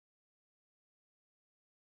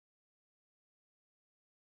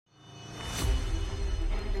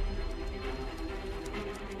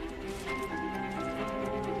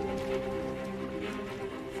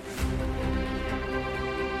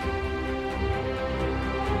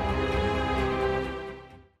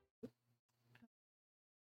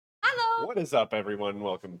What is up, everyone?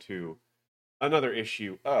 Welcome to another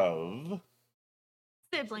issue of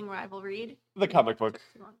Sibling rivalry. the comic book.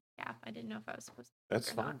 Too long gap. I didn't know if I was supposed to. That's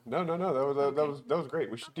or fine. not. No. That was great.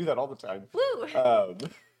 We should do that all the time. Woo!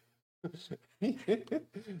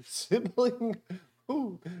 Sibling,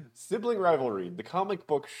 sibling rivalry. The comic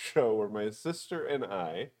book show where my sister and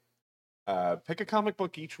I pick a comic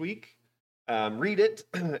book each week, read it,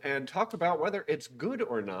 and talk about whether it's good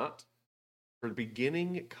or not for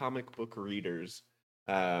beginning comic book readers.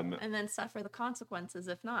 And then suffer the consequences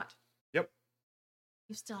if not. Yep.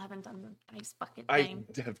 You still haven't done the ice bucket I thing.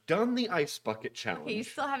 have done the ice bucket challenge. Okay, you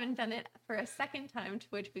still haven't done it for a second time to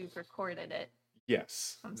which we've recorded it.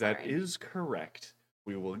 Yes, I'm that sorry. is correct.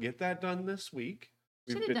 We will get that done this week.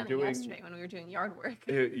 Should have done it yesterday when we were doing yard work.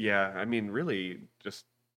 Yeah, I mean, really, just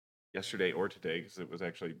yesterday or today, because it was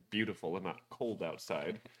actually beautiful and not cold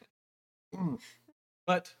outside.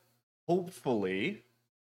 But hopefully,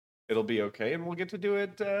 it'll be okay, and we'll get to do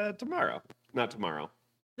it tomorrow. Not tomorrow.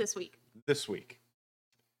 This week. This week.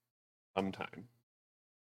 Sometime.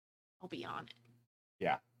 I'll be on it.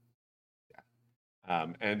 Yeah.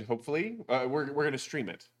 And hopefully, we're gonna stream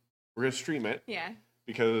it. We're gonna stream it. Yeah.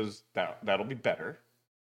 Because that'll be better.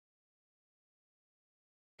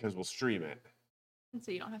 Because we'll stream it. And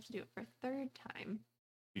so you don't have to do it for a third time.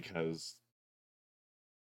 Because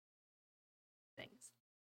Things.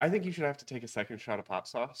 I think you should have to take a second shot of hot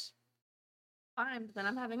sauce. Fine, but then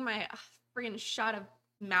I'm having my friggin' shot of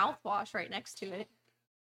mouthwash right next to it.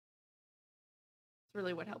 It's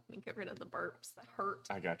really what helped me get rid of the burps that hurt.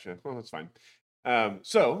 I gotcha. Well, that's fine.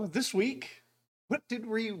 So this week, what did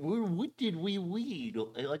we read? It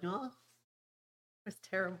was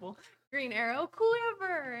terrible. Green Arrow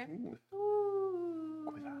Quiver.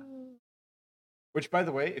 Ooh. Which, by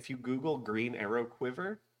the way, if you Google Green Arrow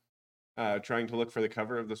Quiver, trying to look for the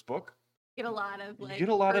cover of this book, Get a lot of get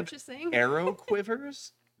a lot purchasing. of arrow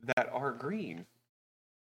quivers that are green.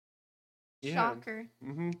 Shocker.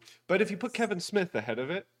 Mm-hmm. But if you put Kevin Smith ahead of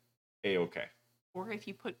it, A-okay. Or if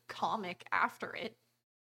you put comic after it,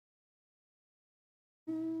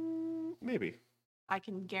 Maybe. I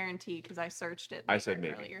can guarantee because I searched it I said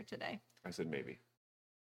maybe. earlier today. I said maybe.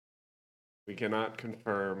 We cannot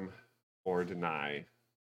confirm or deny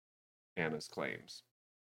Anna's claims.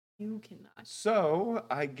 You cannot. So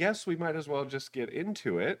I guess we might as well just get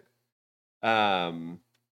into it.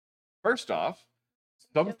 First off,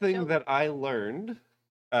 something that I learned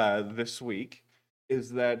this week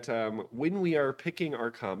is that when we are picking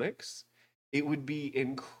our comics, it would be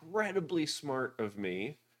incredibly smart of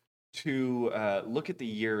me to look at the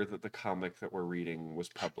year that the comic that we're reading was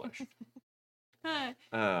published.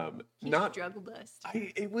 Not struggle bus.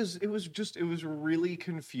 It was really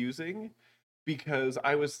confusing because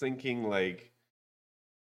I was thinking a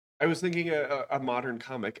modern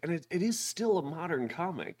comic, and it is still a modern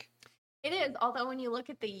comic. It is, although when you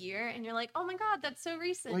look at the year and you're like, oh my god, that's so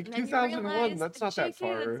recent. Like and then 2001, you realize, that's not that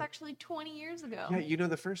far. That's actually 20 years ago. Yeah, you know,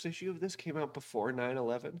 the first issue of this came out before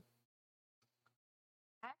 9/11.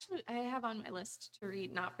 Actually, I have on my list to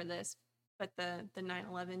read, not for this, but the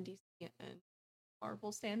 9/11 DC and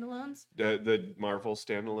Marvel standalones. The Marvel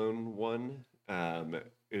standalone one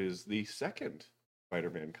is the second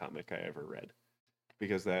Spider-Man comic I ever read,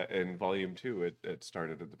 because that in volume 2 it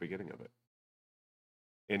started at the beginning of it.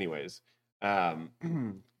 Anyways, but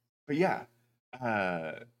yeah,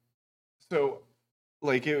 so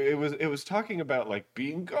like it was talking about like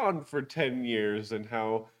being gone for 10 years and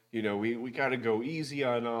how, you know, we got to go easy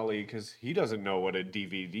on Ollie because he doesn't know what a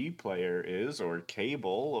DVD player is or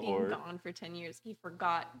cable. Being gone for 10 years. He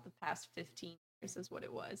forgot the past 15 years is what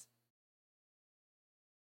it was.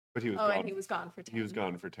 But he was gone. And he was gone for 10 He was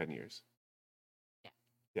gone for 10 years.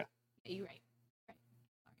 Yeah, you're right.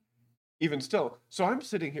 Even still, so I'm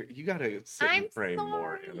sitting here. You gotta sit I'm and frame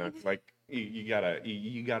more, sorry. you know. Like you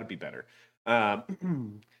gotta be better. But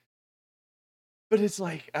it's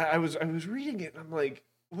like I was reading it, and I'm like,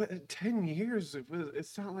 what? 10 years?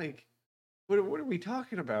 It's not like what are we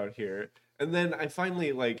talking about here? And then I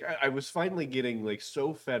finally I was finally getting like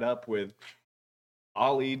so fed up with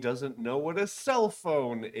Ollie doesn't know what a cell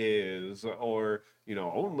phone is, or, you know,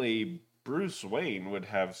 only Bruce Wayne would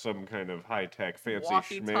have some kind of high-tech fancy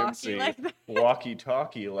schmancy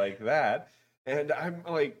walkie-talkie like that. And I'm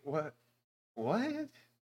like, what?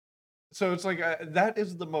 So it's like that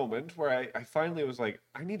is the moment where I finally was like,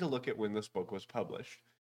 I need to look at when this book was published.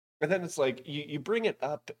 And then it's like you bring it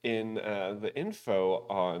up in the info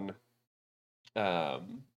on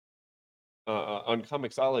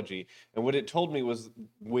Comixology, and what it told me was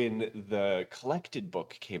when the collected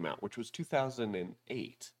book came out, which was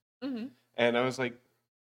 2008. Mm-hmm. And I was like,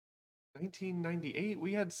 1998,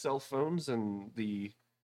 we had cell phones and the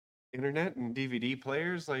internet and DVD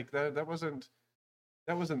players. Like that wasn't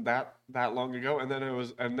that long ago. And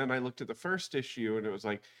then I looked at the first issue and it was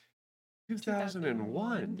like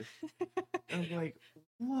 2001. 2001. And I'm like,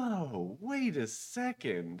 whoa, wait a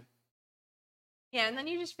second. Yeah, and then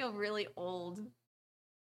you just feel really old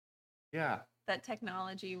Yeah, that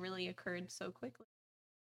technology really occurred so quickly.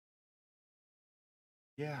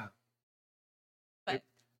 yeah. But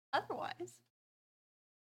otherwise,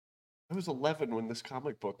 I was 11 when this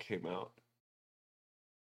comic book came out.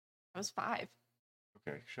 I was 5.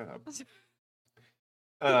 Okay, shut up.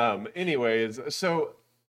 Anyways, so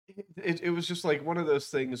it was just like one of those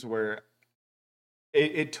things where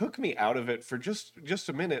it took me out of it for just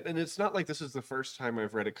a minute. And it's not like this is the first time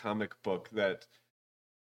I've read a comic book that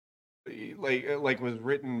like was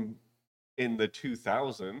written in the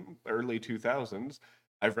early 2000s.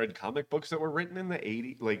 I've read comic books that were written in the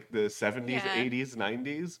 80s, like the 70s, Yeah. 80s,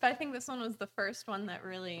 90s. But I think this one was the first one that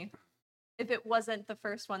really, if it wasn't the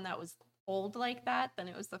first one that was old like that, then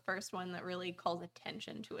it was the first one that really calls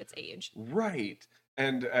attention to its age. Right.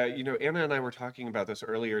 And Anna and I were talking about this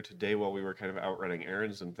earlier today while we were kind of out running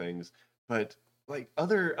errands and things. But like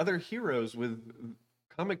other heroes with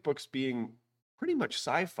comic books being pretty much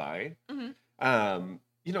sci-fi, Mhm.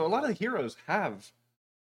 a lot of heroes have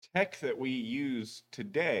tech that we use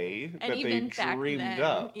today And that they even back dreamed then,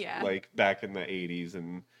 up, yeah. like back in the 80s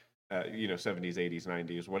and 70s, 80s,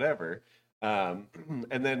 90s, whatever.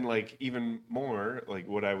 And then like even more, like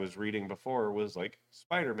what I was reading before was like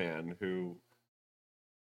Spider-Man who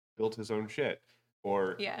built his own shit,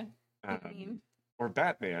 or Yeah. I um, mean, or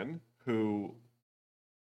Batman who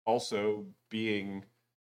also being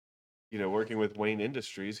working with Wayne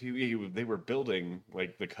Industries, they were building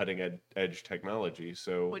like the edge technology.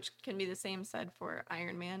 So which can be the same said for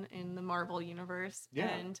Iron Man in the Marvel universe. yeah,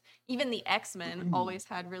 And even the X-Men always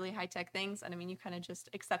had really high-tech things. And I mean, you kind of just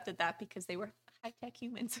accepted that because they were high-tech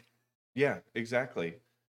humans. yeah, exactly.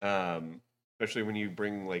 Especially when you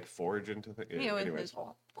bring like Forge into the With anyways. his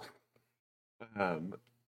whole Um,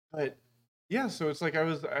 but yeah, so it's like I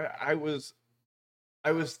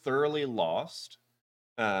was thoroughly lost.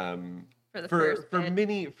 for the For first bit.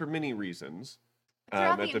 many reasons.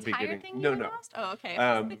 Throughout At the the entire beginning, thing you no, were no. lost? Oh, okay.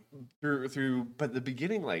 But the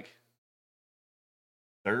beginning, like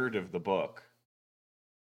third of the book,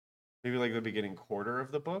 maybe like the beginning quarter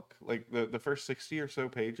of the book, like the first 60 or so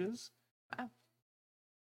pages. Wow.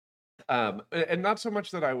 And not so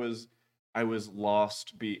much that I was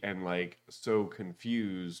lost and like so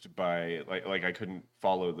confused by like I couldn't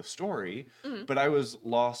follow the story, Mhm. but I was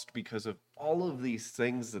lost because of all of these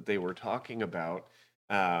things that they were talking about,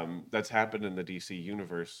 that's happened in the DC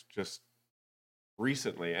universe just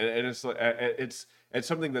recently, and it's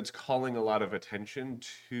something that's calling a lot of attention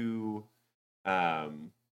to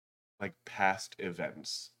um like past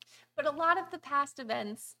events. But a lot of the past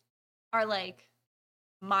events are like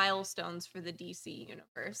milestones for the DC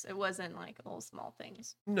universe. It wasn't like all small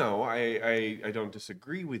things, No, I don't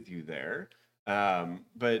disagree with you there.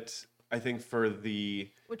 But I think for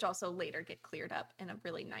which also later get cleared up in a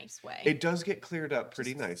really nice way. it does get cleared up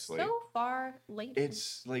pretty Just nicely. so far later.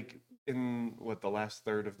 It's like in the last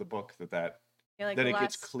third of the book that Yeah, like that the it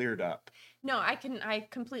gets last. cleared up. No, I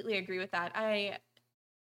completely agree with that. I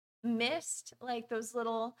missed like those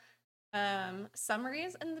little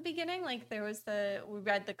summaries in the beginning. Like we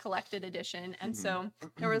read the collected edition, and Mhm. so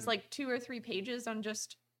there was like 2 or 3 pages on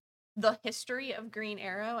just the history of Green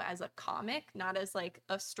Arrow as a comic, not as like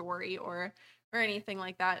a story or anything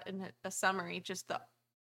like that in a summary, just the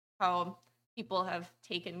how people have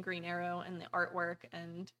taken Green Arrow and the artwork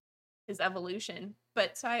and his evolution.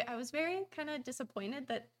 But so I was very kind of disappointed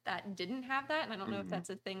that that didn't have that, and I don't know if Mhm. that's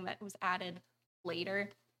a thing that was added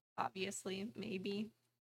later. Obviously, maybe.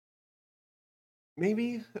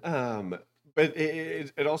 Maybe, but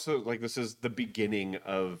it also like this is the beginning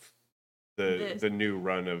of the This, the new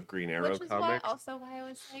run of Green Arrow which is why comics. also why I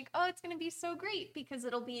was like, oh, it's gonna be so great because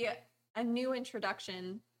it'll be a new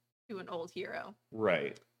introduction to an old hero.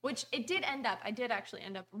 Right. Which it did end up. I did actually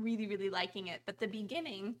end up really, really liking it. But the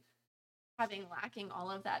beginning, having lacking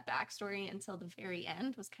all of that backstory until the very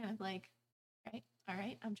end, was kind of like, right, all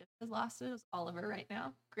right, I'm just as lost as Oliver right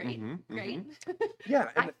now. Great, Mhm, great.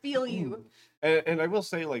 Yeah, I feel you. and I will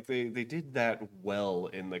say like they did that well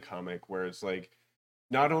in the comic where it's like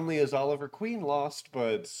not only is Oliver Queen lost,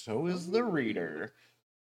 but so is the reader.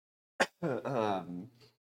 um,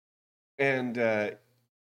 and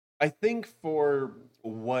I think for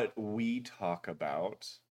what we talk about,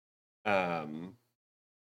 um,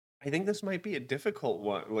 I think this might be a difficult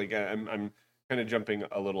one. Like I'm kind of jumping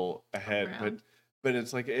a little ahead, but Around. but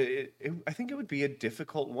it's like I think it would be a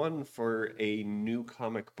difficult one for a new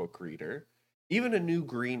comic book reader, even a new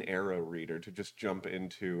Green Arrow reader, to just jump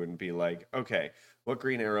into and be like, okay, what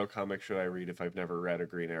Green Arrow comic should I read if I've never read a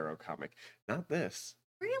Green Arrow comic? Not this.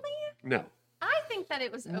 Really? No. I think that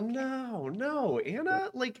it was okay. No, Anna.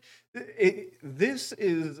 Like, this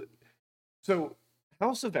is so.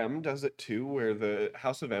 House of M does it too, where the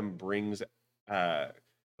House of M brings, uh,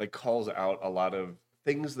 like calls out a lot of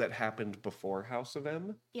things that happened before House of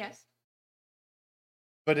M, Yes.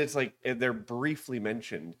 but it's like they're briefly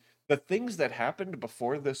mentioned. The things that happened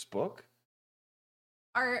before this book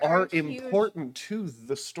Are are huge. important to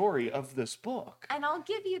the story of this book. And I'll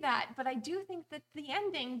give you that, but I do think that the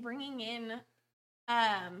ending, bringing in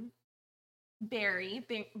Barry,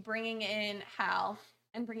 bringing in Hal,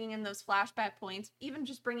 and bringing in those flashback points, even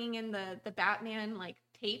just bringing in the Batman like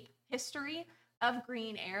tape history of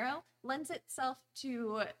Green Arrow, lends itself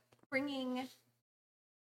to bringing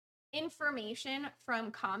information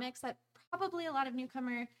from comics that probably a lot of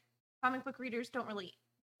newcomer comic book readers don't really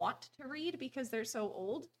want to read because they're so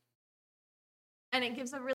old. And it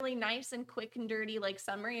gives a really nice and quick and dirty like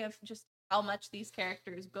summary of just how much these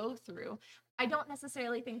characters go through. I don't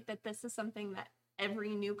necessarily think that this is something that every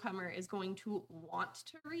newcomer is going to want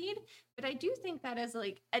to read, but I do think that as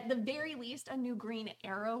like at the very least a new Green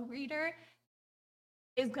Arrow reader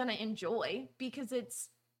is going to enjoy, because it's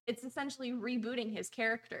essentially rebooting his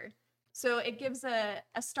character. So it gives a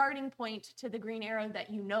starting point to the Green Arrow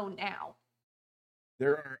that you know now.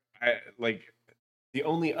 There are like the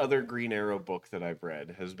only other Green Arrow book that I've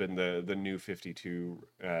read has been the New 52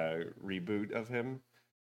 reboot of him.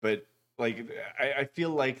 But like I feel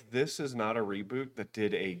like this is not a reboot that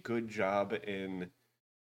did a good job in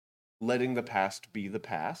letting the past be the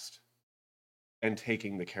past and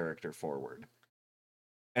taking the character forward.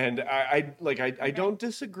 And I don't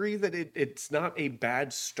disagree that it's not a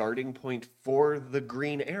bad starting point for the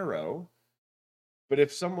Green Arrow. But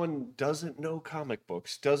if someone doesn't know comic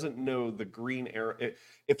books, doesn't know the Green Arrow,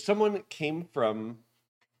 if someone came from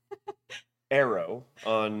Arrow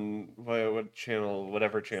on what channel,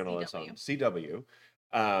 whatever channel it's on, CW,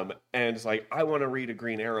 and it's like, I want to read a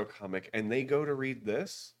Green Arrow comic, and they go to read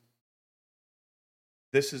this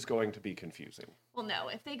is going to be confusing. Well, no,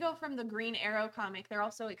 if they go from the Green Arrow comic, they're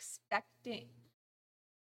also expecting.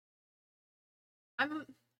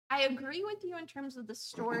 I agree with you in terms of the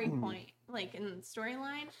story point, like in the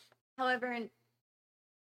storyline. However,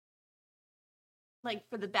 like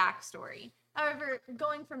for the backstory. However,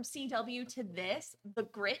 going from CW to this, the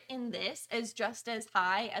grit in this is just as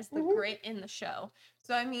high as the grit in the show.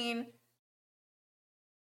 So I mean,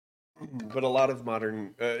 but a lot of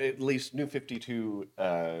modern, at least New 52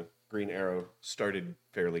 Green Arrow started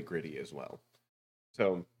fairly gritty as well.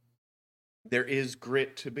 So there is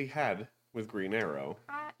grit to be had with Green Arrow.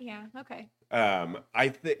 Yeah, okay. I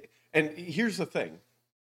think, and here's the thing: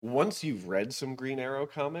 once you've read some Green Arrow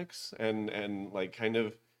comics, and like kind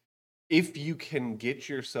of, if you can get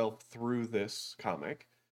yourself through this comic,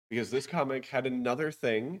 because this comic had another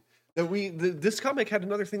thing that this comic had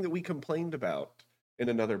another thing that we complained about in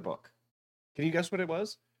another book. Can you guess what it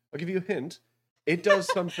was? I'll give you a hint. It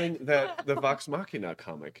does something that the Vox Machina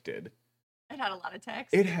comic did. It had a lot of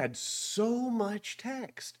text. It had so much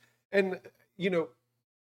text. And, you know,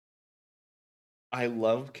 I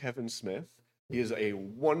love Kevin Smith. He is a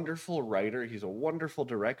wonderful writer. He's a wonderful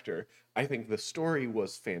director. I think the story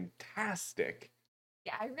was fantastic.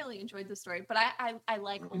 Yeah, I really enjoyed the story, but I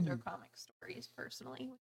like older comic stories personally,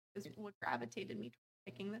 which is what gravitated me to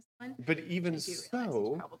picking this one. But even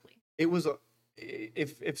so, probably it was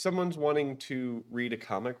if someone's wanting to read a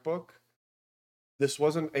comic book, this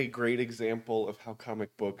wasn't a great example of how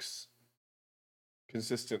comic books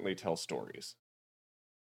consistently tell stories.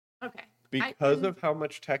 Okay. Because of how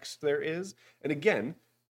much text there is. And again,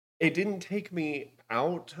 it didn't take me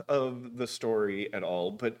out of the story at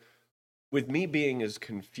all, but with me being as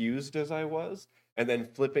confused as I was, and then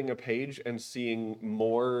flipping a page and seeing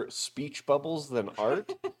more speech bubbles than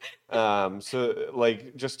art, so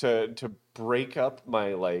like just to break up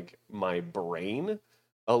my brain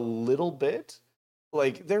a little bit,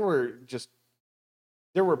 like there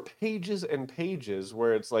were pages and pages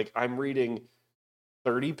where it's like I'm reading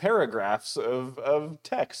 30 paragraphs of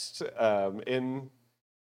text in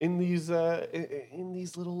these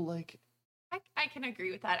little like. I can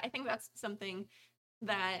agree with that. I think that's something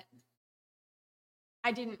that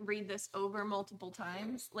I didn't read this over multiple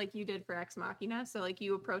times like you did for Ex Machina. So like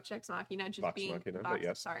you approach Ex Machina just Vox being Machina,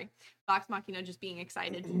 Vox Machina just being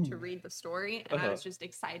excited to read the story, and I was just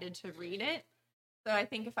excited to read it. So I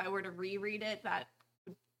think if I were to reread it, that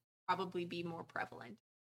would probably be more prevalent.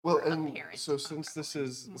 Well, or and apparent so since this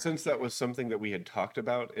prevalent, is more since that was apparent. something that we had talked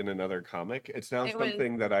about in another comic, it's now It was,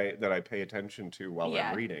 something that I pay attention to while I'm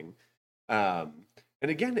yeah. reading. And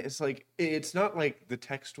again, it's like it's not like the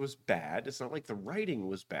text was bad. It's not like the writing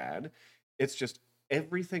was bad. It's just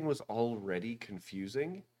everything was already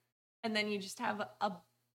confusing. And then you just have a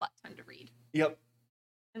butt ton to read. Yep.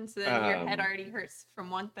 And so then your head Um, already hurts from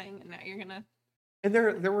one thing, and now you're gonna and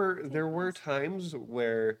take there were this. times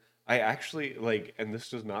where I actually like, and this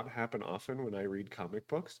does not happen often when I read comic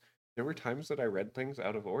books. There were times that I read things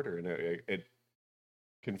out of order, and it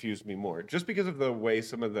confused me more, just because of the way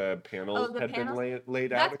some of the Oh, panels the had been panels.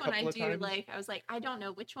 laid out a That's when I couple of do times. like. I was like, I don't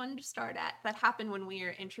know which one to start at. That happened when we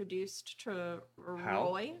were introduced to Hal?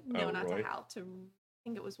 Roy. No, Oh, not to Roy. Hal. To I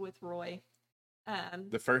think it was with Roy. Um,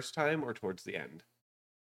 The first time or towards the end?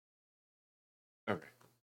 Okay.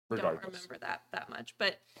 don't Regardless. remember that much,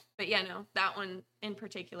 but yeah, no, that one in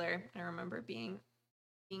particular, I remember being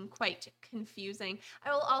quite confusing.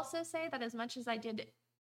 I will also say that as much as I did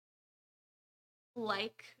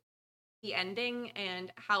like the ending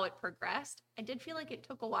and how it progressed, I did feel like it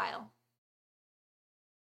took a while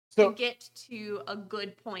to So get to a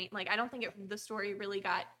good point. Like I don't think the story really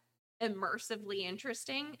got immersively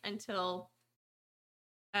interesting until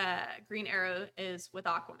Green Arrow is with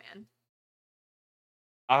Aquaman.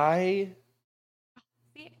 I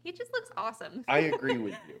See, he just looks awesome. I agree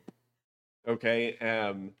with you. Okay.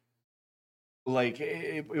 Like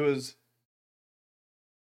it was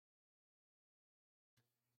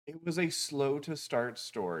a slow to start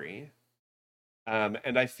story.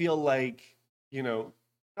 And I feel like, you know,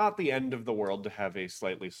 not the end of the world to have a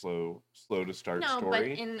slightly slow to start No, but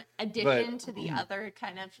story. in But addition to the other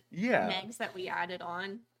kind of yeah. megs that we added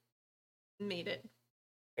on, made it.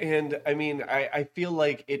 And I mean, I feel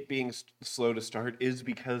like it being slow to start is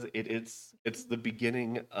because it's the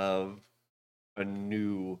beginning of a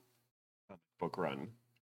new comic book run,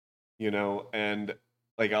 you know, and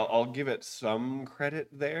like I'll give it some credit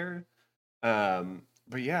there.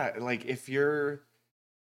 But yeah, like if you're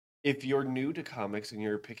new to comics and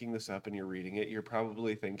you're picking this up and you're reading it, you're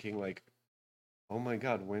probably thinking like, "Oh my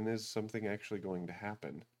God, when is something actually going to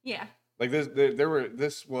happen?" Yeah. Like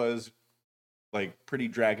this was like pretty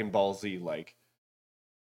Dragon Ball Z like.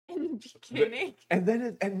 In the The- beginning. And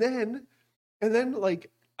then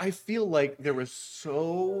like I feel like there was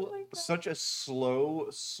Oh my God. such a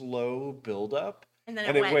slow build up, And then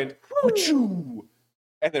and it it went, went whoo! whooshoo,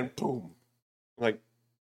 and then boom. Like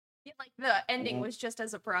Yeah, like the ending was just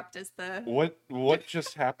as abrupt as the. what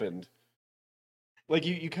just happened? Like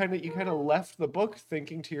you kind of left the book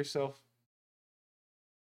thinking to yourself,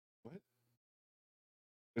 what?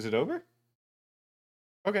 Is it over?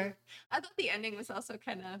 Okay. I thought the ending was also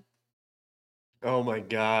kind of Oh my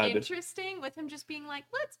God. interesting with him just being like,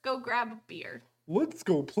 let's go grab a beer. Let's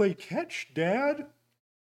go play catch, Dad.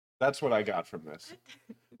 That's what I got from this.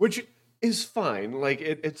 Which is fine. Like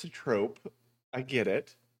it's a trope. I get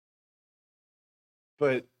it.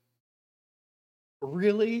 But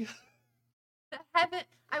really? The heaven,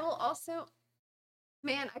 I will also,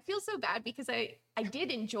 man, I feel so bad because I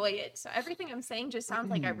did enjoy it. So everything I'm saying just sounds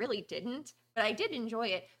like I really didn't, but I did enjoy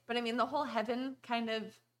it. But I mean, the whole heaven kind of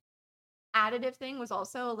additive thing was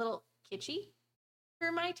also a little kitschy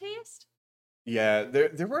for my taste. Yeah,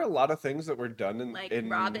 there were a lot of things that were done Like in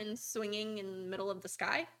Robin swinging in the middle of the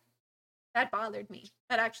sky. That bothered me.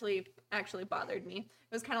 That actually bothered me.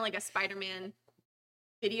 It was kind of like a Spider-Man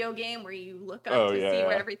video game where you look up oh to see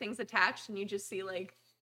where yeah. everything's attached and you just see like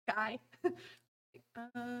sky.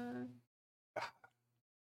 uh,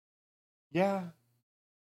 Yeah.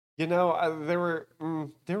 You know, there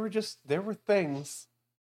were things.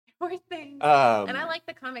 Poor things. And I Um like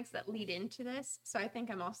the comics that lead into this, so I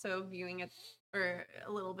think I'm also viewing it or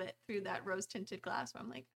a little bit through that rose tinted glass. Where I'm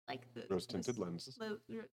like the rose tinted lenses. the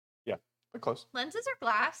Yeah, they're close lenses are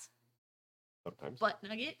glass, sometimes. butt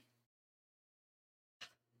nugget.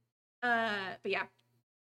 But yeah,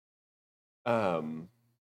 Um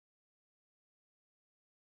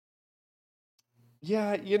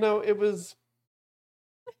yeah, you know, it was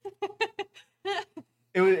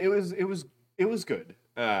good.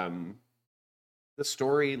 The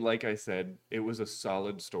story, like I said, it was a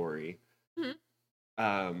solid story. Mhm.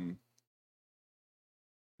 Um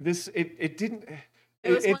this it didn't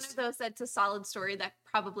It was one it's of those that's a solid story that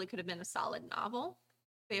probably could have been a solid novel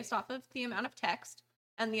based off of the amount of text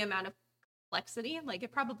and the amount of complexity. Like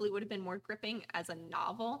it probably would have been more gripping as a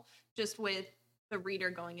novel, just with the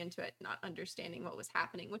reader going into it not understanding what was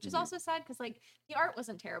happening, which is Mhm. also sad because like the art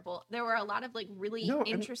wasn't terrible. There were a lot of like really No,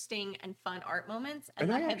 interesting and fun art moments, and and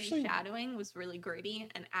the I heavy actually shadowing was really gritty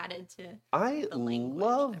and added to I the language and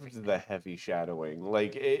loved everything. the heavy shadowing.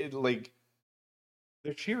 Like like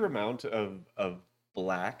the sheer amount of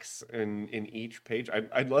blacks in each page.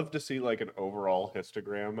 I'd love to see like an overall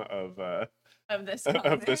histogram of Of this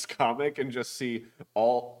of this comic. comic and just see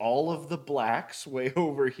all of the blacks way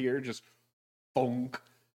over here, just bonk, a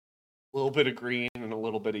little bit of green and a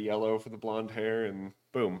little bit of yellow for the blonde hair, and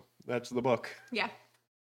boom, that's the book. Yeah,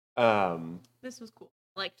 Um, this was cool.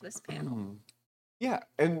 I liked this panel. yeah,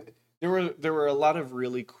 and there were a lot of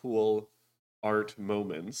really cool art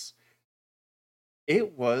moments.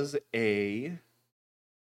 It was a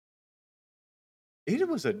it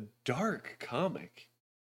was a dark comic.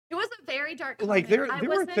 It was a very dark Like comic. I there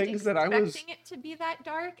were wasn't things that I was expecting it to be that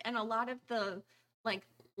dark, and a lot of the like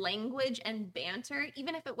language and banter,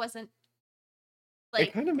 even if it wasn't it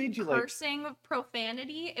like kind of made you like, cursing with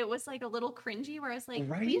profanity, it was like a little cringy where I was like, please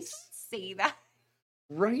right? don't say that.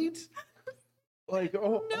 Right? Like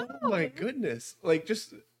oh my No. goodness. Like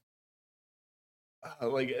just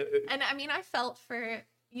like And I mean, I felt for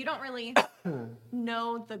you don't really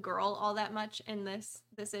know the girl all that much in this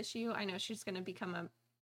issue. I know she's going to become a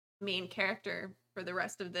main character for the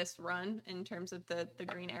rest of this run in terms of the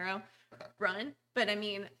Green Arrow run, but I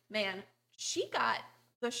mean, man, she got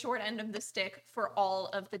the short end of the stick for all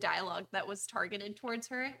of the dialogue that was targeted towards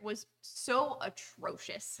her. It was so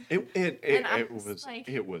atrocious. And I was like,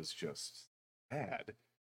 it was just bad.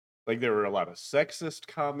 Like there were a lot of sexist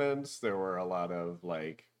comments, there were a lot of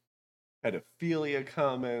like pedophilia a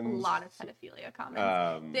comments. lot of pedophilia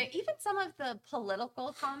comments. Even some of the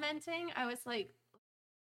political commenting, I was like,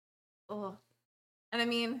 oh. And I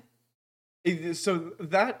mean, so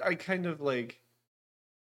that I kind of like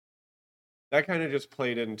that kind of just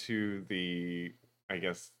played into the, I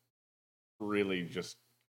guess, really just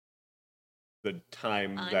the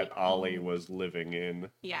time that Ollie was living in.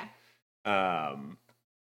 Yeah. But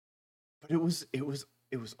it was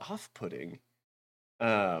off-putting.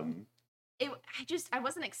 I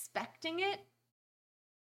wasn't expecting it.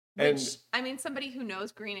 And Which I mean, somebody who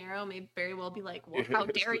knows Green Arrow may very well be like, "Well, how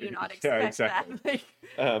dare you not yeah, expect exactly.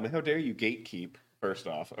 that?" Like, How dare you gatekeep? First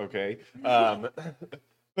off, okay.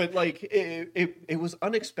 But like it was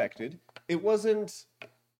unexpected. It wasn't.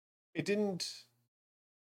 It didn't.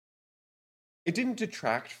 It didn't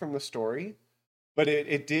detract from the story, but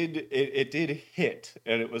it did hit,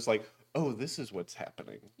 and it was like, oh, this is what's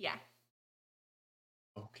happening. yeah.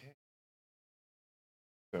 Okay.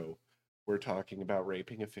 So we're talking about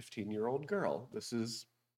raping a 15-year-old girl. This is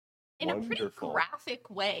In a pretty wonderful. graphic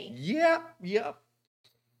way. Yep.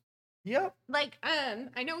 Like,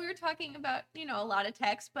 I know we were talking about, a lot of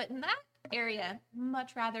text, but in that area,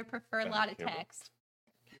 much rather prefer a lot of text.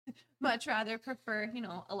 Much rather prefer,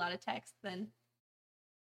 a lot of text than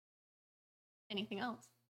anything else.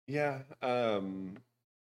 Yeah. And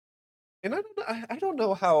I don't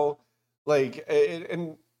know how, like,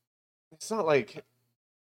 and it's not like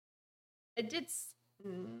It did.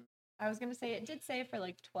 I was gonna say it did say for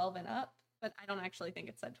like 12 and up, but I don't actually think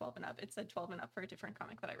it said 12 and up. It said 12 and up for a different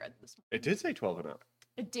comic that I read this morning. it did say 12 and up.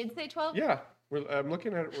 It did say 12. Yeah, I'm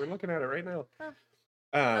looking at it. We're looking at it right now.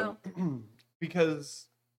 Oh. Because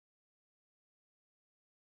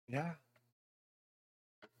yeah,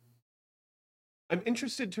 I'm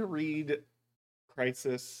interested to read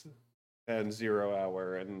Crisis and Zero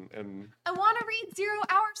Hour and I want to read Zero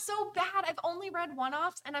Hour so bad. I've only read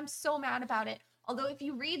one-offs and I'm so mad about it. Although if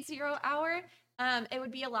you read 0 Hour, it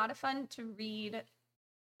would be a lot of fun to read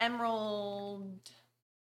Emerald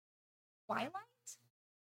Twilight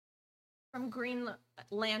from Green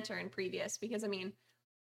Lantern previous, because I mean,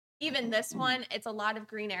 even this one, it's a lot of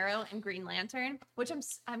Green Arrow and Green Lantern, which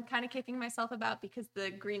I'm kind of kicking myself about because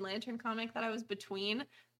the Green Lantern comic that I was between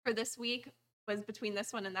for this week was between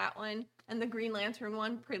this one and that one, and the Green Lantern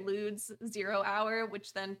one preludes 0 Hour,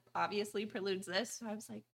 which then obviously preludes this. So I was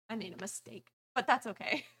like, I made a mistake, but that's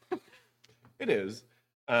okay. it is.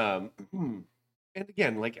 And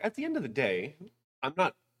again, like at the end of the day, I'm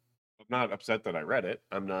not upset that I read it.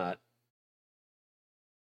 I'm not.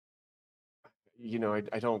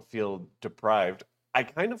 I don't feel deprived. I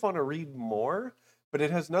kind of want to read more, but it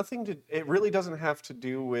has nothing to. It really doesn't have to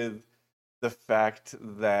do with the fact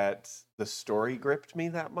that the story gripped me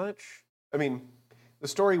that much. I mean, the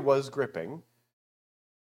story was gripping,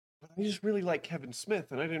 but I just really like Kevin Smith,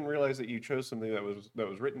 and I didn't realize that you chose something that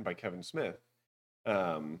was written by Kevin Smith.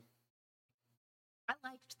 I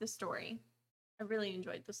liked the story. I really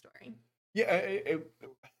enjoyed the story. Yeah,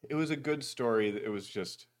 it was a good story. It was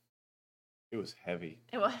just It was heavy.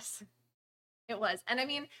 It was. It was. And I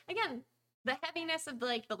mean, again, the heaviness of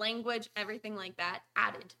like the language, everything like that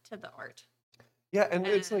added to the art. Yeah, and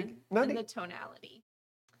it's like not and the tonality.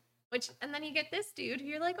 And then you get this dude who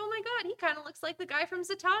you're like, oh my god, he kind of looks like the guy from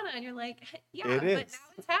Zatanna. And you're like, yeah, It but is. now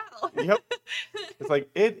it's Hal. Yep. It's like,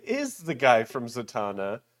 it is the guy from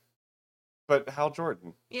Zatanna, but Hal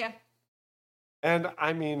Jordan. Yeah. And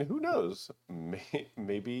I mean, who knows?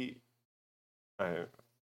 Maybe, I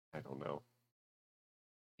don't know.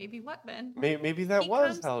 Maybe what, Ben? Maybe that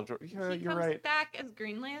was Hal Jordan. Yeah, you're right. He comes back as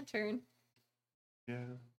Green Lantern. Yeah.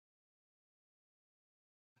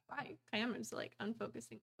 Why? Camera's like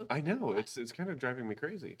unfocusing. I know, it's kind of driving me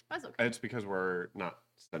crazy. That's okay. It's because we're not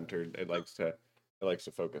centered. It likes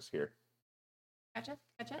to focus here. Gotcha.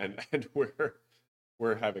 And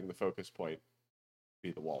we're having the focus point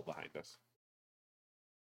be the wall behind us,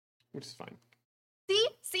 which is fine.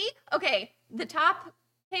 See? Okay, the top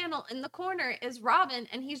panel in the corner is Robin,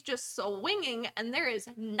 and he's just swinging, and there is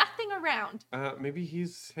nothing around. Maybe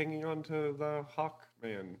he's hanging on to the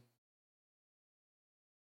Hawkman.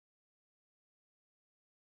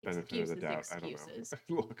 Benefit of the doubt. Excuses. I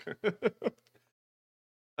don't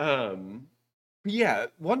know. Look. Yeah.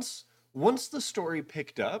 Once the story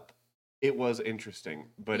picked up, it was interesting,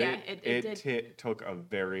 but Yeah, it took a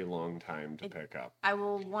very long time to pick up. I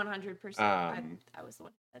will 100%. I was the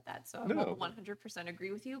one who said that, so I will 100% agree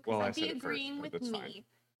with you, because I'd be agreeing with me. Fine.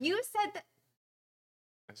 You said that.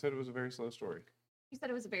 I said it was a very slow story. You said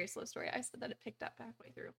it was a very slow story. I said that it picked up halfway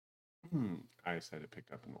through. I said it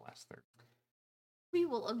picked up in the last third. We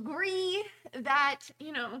will agree that,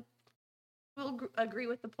 we'll agree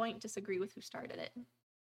with the point, disagree with who started it.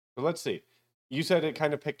 But let's see. You said it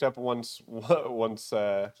kind of picked up once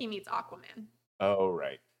he meets Aquaman. Oh,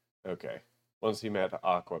 right. Okay. Once he met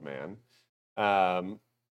Aquaman.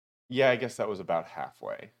 Yeah, I guess that was about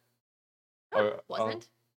halfway. No, it wasn't.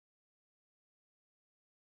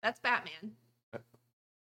 That's Batman.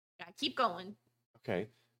 Yeah, keep going. Okay.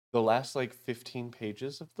 The last 15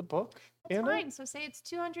 pages of the book. That's fine. So say it's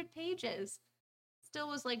 200 pages. Still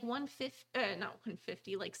was 150, not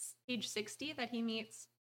 150, page 60 that he meets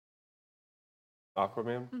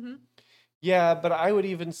Aquaman. Mm-hmm. Yeah, but I would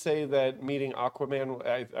even say that meeting Aquaman,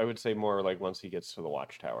 I would say more once he gets to the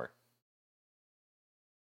Watchtower.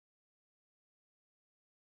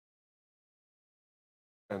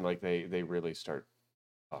 And they really start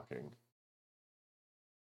talking.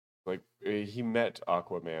 He met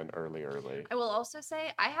Aquaman early. I will also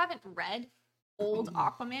say I haven't read old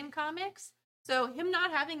Aquaman comics, so him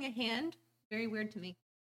not having a hand, very weird to me.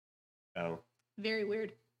 Oh. Very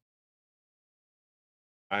weird.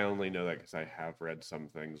 I only know that because I have read some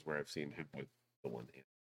things where I've seen him with the one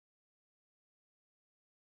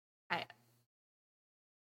hand.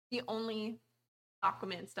 The only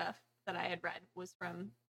Aquaman stuff that I had read was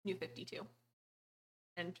from New 52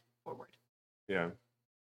 and forward. Yeah.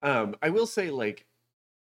 I will say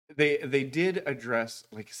they did address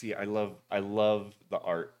see, I love the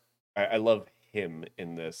art. I love him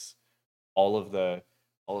in this. All of the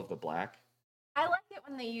black. I like it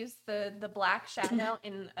when they use the black shadow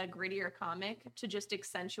in a grittier comic to just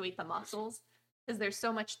accentuate the muscles, because there's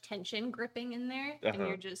so much tension gripping in there, and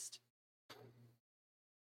you're just.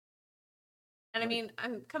 And I mean,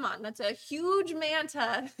 come on, that's a huge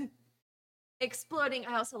manta exploding.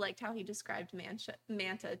 I also liked how he described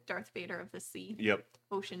Manta, Darth Vader of the sea. Yep.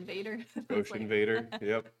 Ocean Vader. Ocean Vader.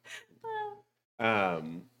 Yep.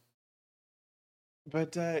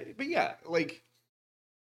 But yeah,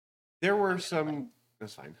 there were some.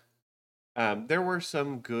 That's fine. There were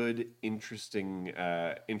some good, interesting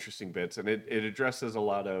bits, and it addresses a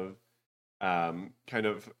lot of kind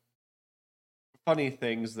of funny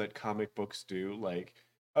things that comic books do,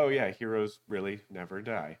 oh yeah, heroes really never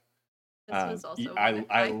die. This was also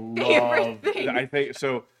I love. I think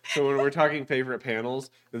so. So when we're talking favorite panels,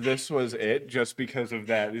 this was it, just because of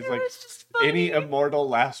that. He's like, any immortal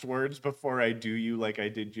last words before I do you like I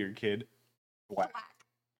did your kid. Whack.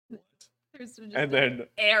 There's just and then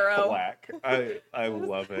arrow. Black. I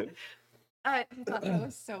love it. I thought that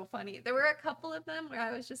was so funny. There were a couple of them where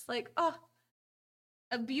I was just like, oh,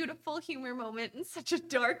 a beautiful humor moment in such a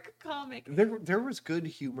dark comic. There was good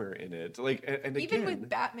humor in it. And even again, with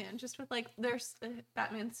Batman, just with there's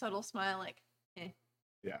Batman's subtle smile, eh.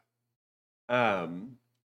 Yeah.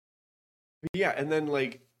 Yeah, and then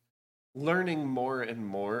learning more and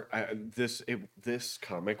more. This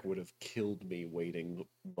comic would have killed me waiting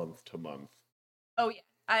month to month. Oh yeah,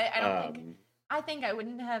 I don't think. I think I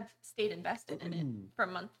wouldn't have stayed invested in it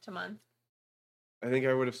from month to month. I think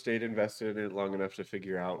I would have stayed invested in it long enough to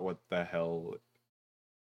figure out what the hell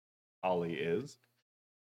Ollie is.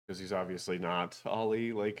 because he's obviously not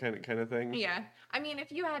Ollie, like kind of thing. Yeah. I mean,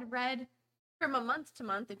 if you had read from a month to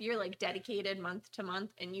month, if you're like dedicated month to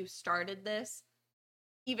month and you started this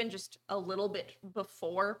even just a little bit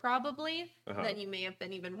before, probably, Uh-huh. then you may have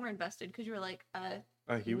been even more invested because you were like,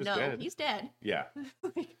 He was no, dead. he's dead. Yeah,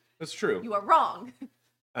 Like, that's true. you are wrong.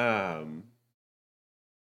 Um,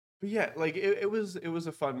 but yeah, like it was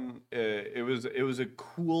a fun it was a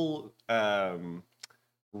cool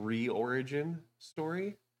re-origin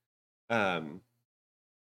story. Um,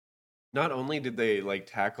 not only did they like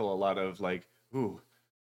tackle a lot of like ooh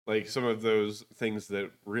like some of those things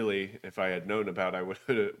that really, if I had known about, I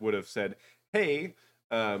would have said, hey,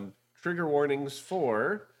 trigger warnings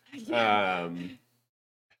for Yeah. um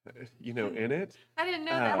in it. I didn't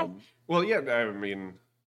know that. Well, yeah, I mean,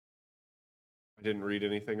 I didn't read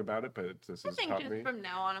anything about it, but this I has think taught just me. from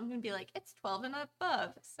now on, I'm going to be like, it's 12 and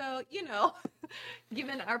above. So, you know,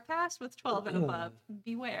 given our past with 12 and above,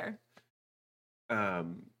 beware.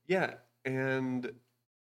 Yeah, and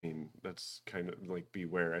I mean that's kind of like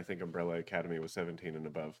beware. I think Umbrella Academy was 17 and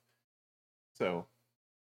above. So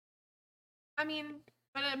I mean,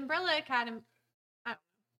 but Umbrella Academy, I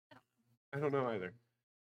I don't know either.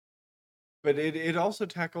 But it also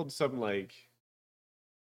tackled some like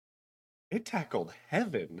it tackled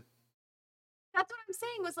heaven. that's what I'm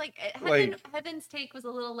saying was like Like Heaven's take was a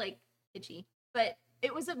little like itchy, but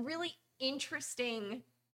it was a really interesting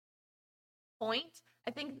point.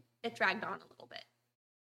 I think it dragged on a little bit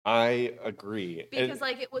I agree. because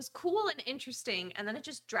like it was cool and interesting, and then it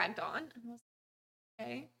just dragged on. And I was like,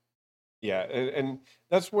 okay. Yeah, and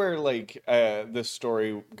that's where like this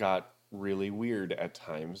story got really weird at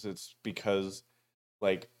times. It's because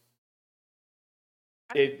like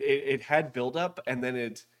it had build up and then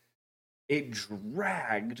it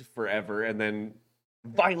dragged forever and then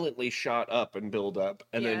violently shot up and build up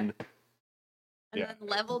and Yeah. then And yeah. then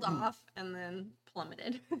leveled off and then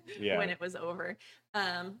plummeted Yeah. when it was over.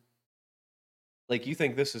 Like you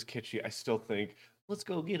think this is kitschy, I still think let's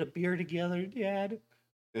go get a beer together, Dad.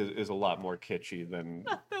 Is a lot more kitschy than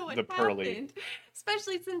what the pearly. happened,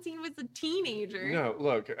 especially since he was a teenager. No,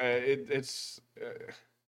 look, it's.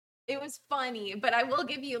 It was funny, but I will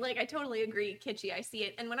give you, like, I totally agree, kitschy. I see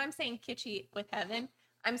it. And when I'm saying kitschy with Heaven,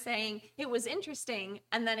 I'm saying it was interesting,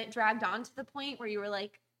 and then it dragged on to the point where you were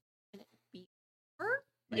like, can it be over?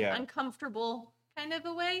 Like, Yeah. uncomfortable kind of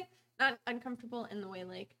a way. Not uncomfortable in the way,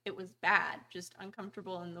 like, it was bad, just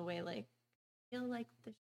uncomfortable in the way, like, I feel like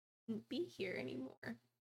this shouldn't be here anymore.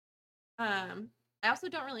 I also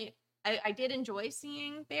don't really, I did enjoy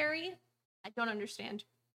seeing Barry. I don't understand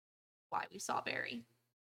why we saw Barry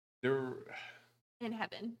There. in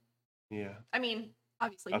Heaven. Yeah. I mean,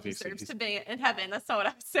 obviously he deserves he's- to be in heaven. That's not what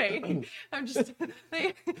I'm saying. I'm just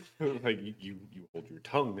like, like you hold your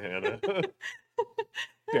tongue, Hannah.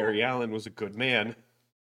 Barry Allen was a good man.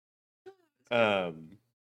 I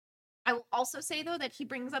will also say though that he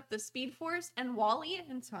brings up the Speed Force and Wally,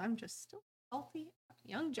 and so I'm just still healthy,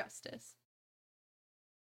 young Justice.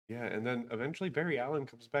 Yeah, and then eventually Barry Allen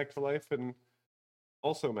comes back to life and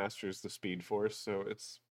also masters the Speed Force, so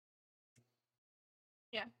it's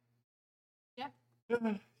Yeah.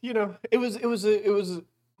 you know, it was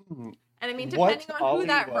And I mean, What depending on Ollie who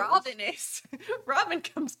that was- Robin is, Robin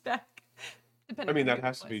comes back. I mean, on that who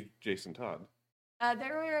has it to was. be Jason Todd.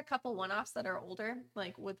 There were a couple one-offs that are older,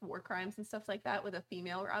 like with war crimes and stuff like that. With a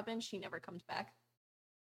female Robin, she never comes back.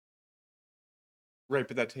 Right,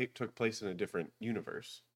 but that took place in a different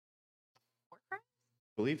universe. War crimes?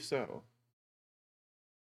 Believe so.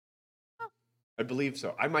 Oh. I believe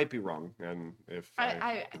so. I might be wrong, and if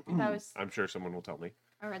I think that was. I'm sure someone will tell me.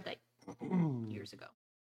 I read that years ago.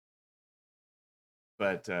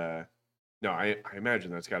 But no, I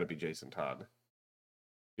imagine that's got to be Jason Todd,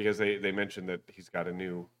 because they mentioned that he's got a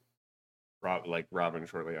new Robin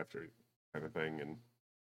shortly after kind of thing,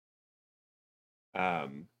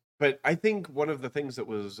 and but I think one of the things that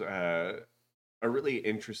was a really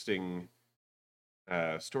interesting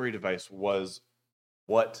story device was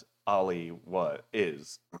what Ollie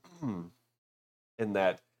is, in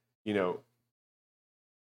that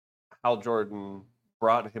Hal Jordan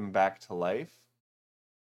brought him back to life.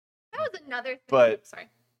 That was another thing. But sorry.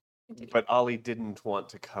 Continue. But Ollie didn't want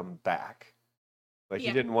to come back. Like he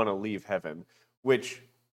Yeah. didn't want to leave heaven, which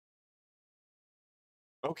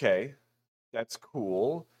okay, that's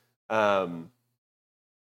cool. And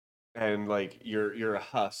like you're a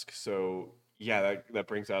husk, so yeah, that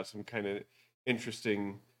brings out some kind of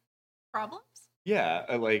interesting Problems? yeah,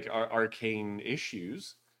 like arcane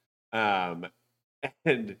issues. And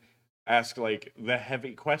ask like the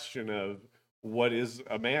heavy question of what is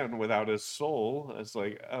a man without his soul? It's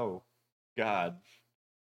like, oh God.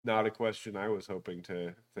 Not a question I was hoping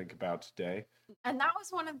to think about today. And that was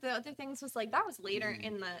one of the other things, was like that was later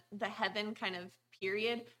in the heaven kind of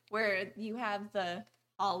period, where you have the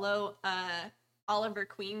hollow Oliver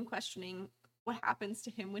Queen questioning what happens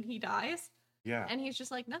to him when he dies. Yeah. And he's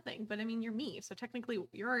just like, nothing, but I mean, you're me, so technically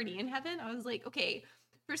you're already in heaven. I was like, okay,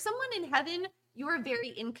 for someone in heaven, you are very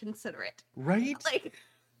inconsiderate. Right?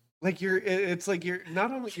 Like it's like you're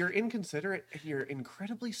not only you're inconsiderate and you're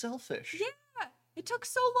incredibly selfish. yeah, it took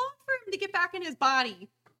so long for him to get back in his body.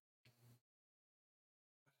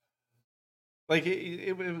 Like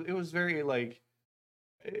it was very like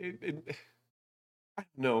I don't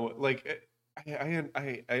know, like I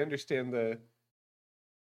understand I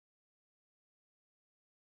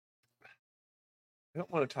don't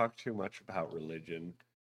want to talk too much about religion,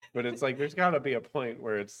 but it's like there's got to be a point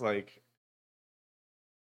where it's like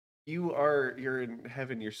you're in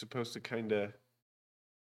heaven, you're supposed to kind of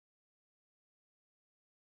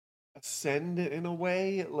ascend in a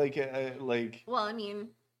way, like Well, I mean,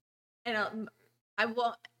 and I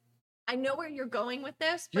will. I know where you're going with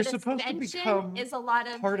this, you're but supposed to ascension become is a lot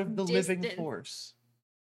of part of the living distance. force.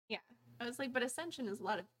 Yeah, I was like, but ascension is a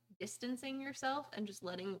lot of distancing yourself and just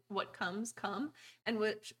letting what comes come, and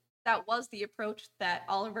which that was the approach that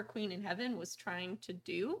Oliver Queen in Heaven was trying to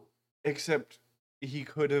do. Except he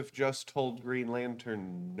could have just told Green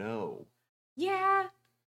Lantern no. Yeah,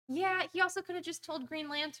 yeah. He also could have just told Green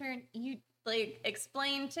Lantern, you like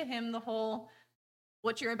explain to him the whole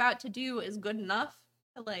what you're about to do is good enough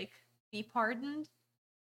to like be pardoned.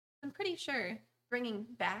 I'm pretty sure bringing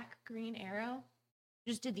back Green Arrow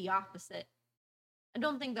just did the opposite. I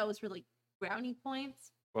don't think that was really brownie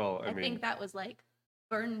points. Well, I I mean, think that was like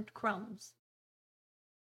burned crumbs.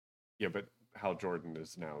 yeah, but Hal Jordan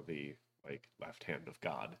is now the like left hand of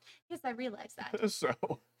God. Yes, I realized that. So,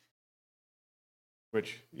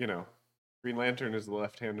 which, you know, Green Lantern is the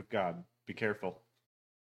left hand of God. Be careful.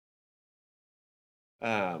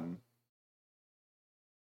 I'd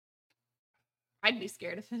be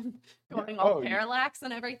scared of him going all parallax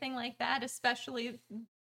and everything like that, especially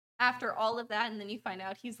after all of that. And then you find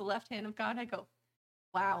out he's the left hand of God. I go,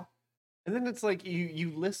 wow. And then it's like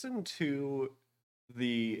you listen to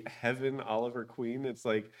the Heaven Oliver Queen. It's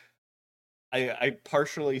like I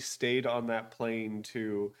partially stayed on that plane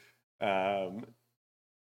to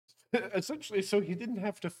essentially so he didn't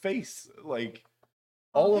have to face like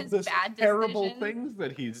all of this terrible things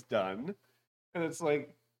that he's done. And it's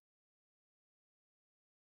like,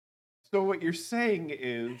 so what you're saying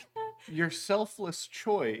is your selfless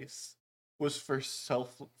choice was for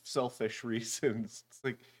selfish reasons. It's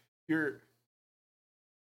like you're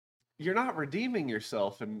not redeeming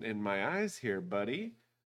yourself in my eyes here, buddy.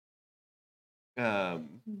 No.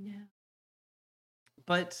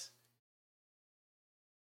 But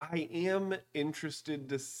I am interested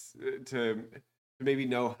to maybe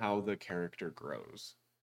know how the character grows,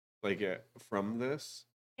 like from this.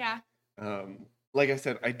 Yeah. Like I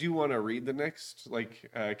said, I do want to read the next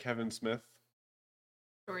like Kevin Smith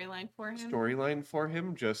storyline for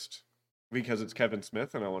him, just because it's Kevin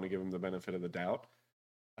Smith and I want to give him the benefit of the doubt.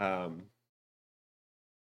 And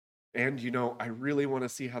you know, I really want to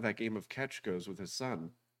see how that game of catch goes with his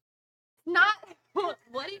son. Not what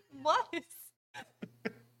it was.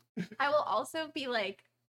 I will also be like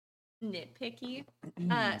nitpicky.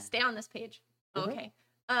 Stay on this page. Okay.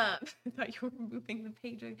 I thought you were moving the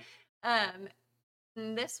page.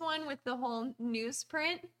 This one with the whole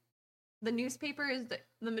newsprint. The newspaper is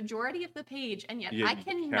the majority of the page, and yet I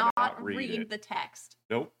cannot read the text.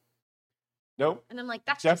 Nope. And I'm like,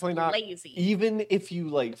 that's definitely not lazy. Even if you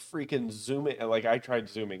like freaking zoom it, like I tried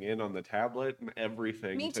zooming in on the tablet and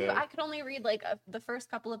everything. Me too. I could only read like the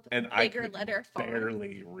first couple of and bigger letter fonts.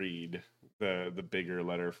 Barely read the bigger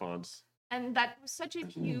letter fonts. And that was such a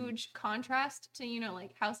huge contrast to, you know,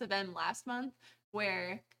 like House of M last month,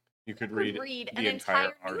 where you could read an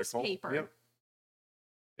entire article. Newspaper.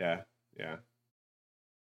 Yep. Yeah.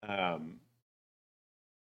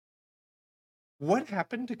 What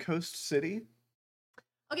happened to Coast City?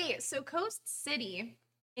 Okay, so Coast City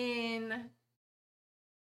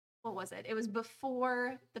what was it? It was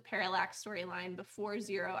before the Parallax storyline, before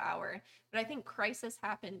 0 Hour, but I think Crisis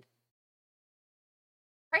happened.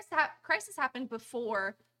 Crisis happened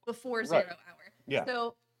before 0 Hour. Yeah.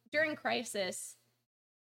 So during Crisis,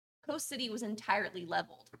 Coast City was entirely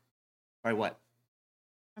leveled. By what?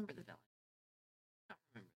 Remember the villain.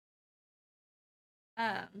 I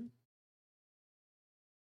don't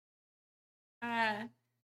remember.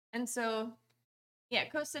 And so, yeah,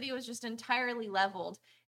 Coast City was just entirely leveled,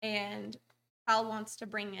 and Hal wants to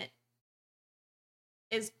bring it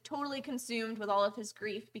is totally consumed with all of his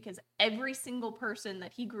grief because every single person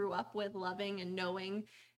that he grew up with, loving and knowing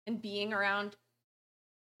and being around,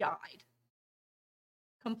 died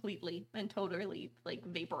completely and totally, like,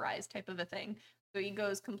 vaporized type of a thing. So he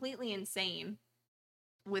goes completely insane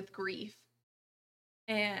with grief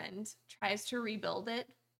and tries to rebuild it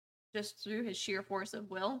just through his sheer force of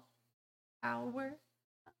will. Power.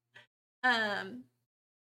 Um,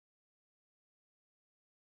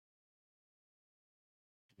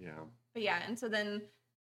 Yeah. but yeah, and so then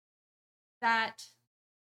that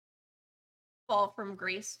fall from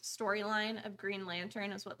grace storyline of Green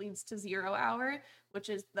Lantern is what leads to 0 Hour, which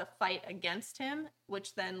is the fight against him,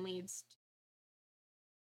 which then leads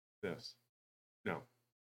This. No.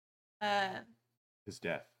 to His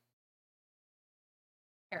death.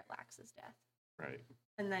 Parallax's death. Right.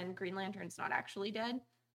 And then Green Lantern's not actually dead,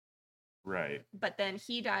 Right. but then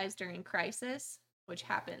he dies during Crisis, which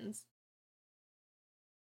happens.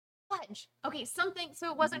 Fudge. Okay, something.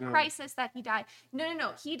 So it wasn't No. Crisis that he died.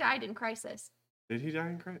 No. He died in Crisis. Did he die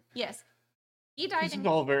in Crisis? Yes. He died This in. is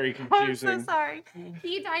all very I'm confusing. so sorry.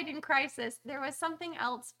 He died in Crisis. There was something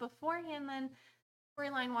else beforehand then,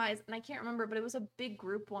 storyline wise, and I can't remember, but it was a big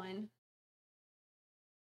group one.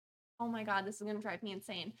 Oh my god, this is gonna drive me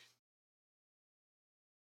insane.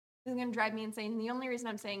 This is gonna drive me insane. The only reason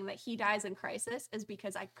I'm saying that he dies in Crisis is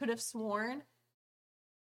because I could have sworn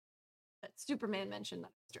that Superman mentioned that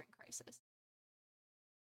it was during Crisis.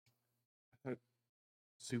 I thought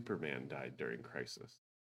Superman died during Crisis.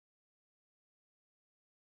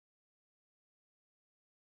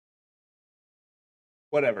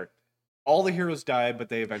 Whatever. All the heroes die, but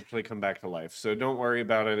they eventually come back to life. So don't worry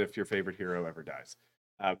about it if your favorite hero ever dies.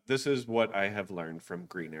 This is what I have learned from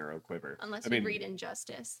Green Arrow Quiver. Unless I you mean, read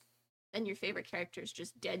Injustice, then your favorite character is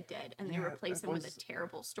just dead, and they Yeah, replace that him with was- a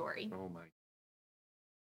terrible story. Oh my.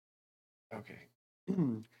 Okay.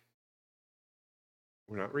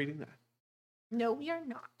 We're not reading that. No, we are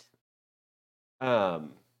not.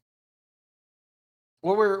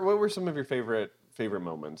 What were some of your favorite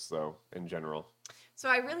moments though in general? So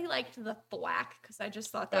I really liked the thwack because I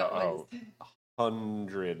just thought that was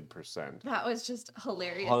 100%. that was just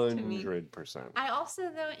hilarious to me. 100%. I also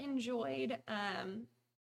though enjoyed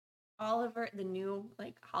Oliver, the new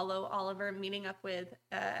like Hollow Oliver, meeting up with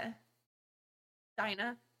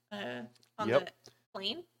Dinah on Yep. the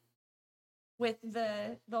plane with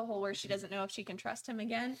the whole where she doesn't know if she can trust him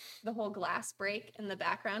again. The whole glass break in the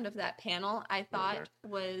background of that panel, I thought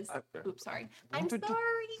was. Oops, sorry. I'm sorry.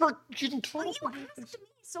 Well, you asked me,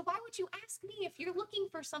 so why would you ask me if you're looking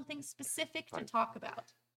for something specific to Fine. talk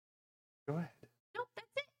about? Go ahead. Nope,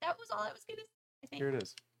 that's it. That was all I was gonna say. I think. Here it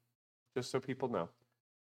is. Just so people know.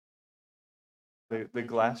 The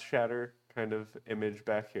glass shatter kind of image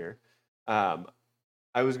back here.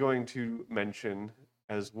 I was going to mention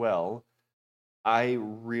as well, I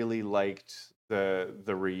really liked the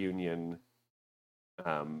reunion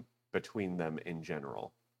between them in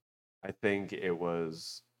general. I think it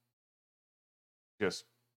was just,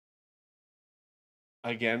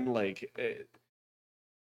 again, like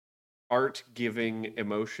art giving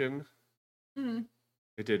emotion. Mhm.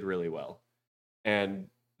 It did really well. And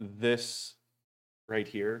this right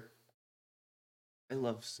here, I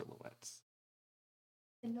love silhouettes.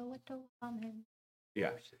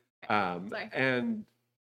 Yeah. Sorry. And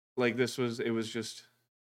like it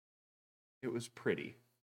was pretty.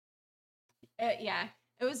 Yeah,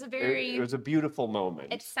 it was a very. It was a beautiful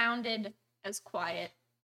moment. It sounded as quiet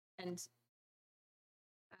and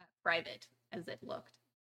private as it looked.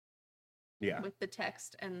 Yeah. With the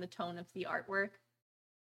text and the tone of the artwork.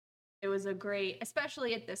 It was a great,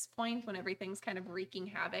 especially at this point when everything's kind of wreaking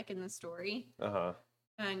havoc in the story. Uh-huh.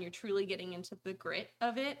 And you're truly getting into the grit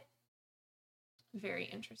of it. Very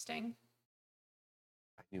interesting.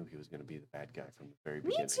 I knew he was going to be the bad guy from the very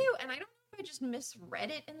beginning. Me too. And I don't know if I just misread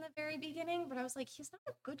it in the very beginning, but I was like, he's not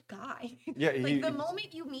a good guy. Yeah, like the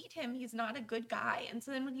moment you meet him, he's not a good guy. And so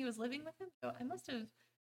then when he was living with him, I must have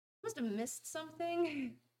missed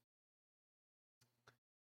something.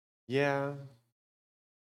 Yeah.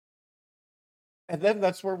 And then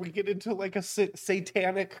that's where we get into like a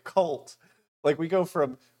satanic cult. Like we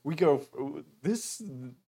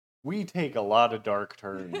we take a lot of dark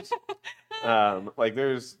turns. Like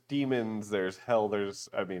there's demons, there's hell,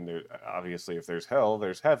 obviously if there's hell,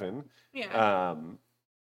 there's heaven. Yeah.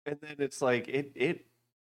 And then it's like it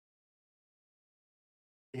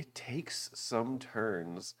takes some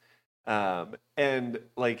turns. And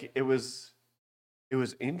like it was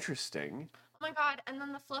interesting. Oh my god, and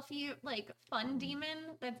then the fluffy, like, fun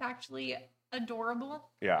demon that's actually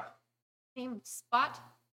adorable. Yeah. Named Spot.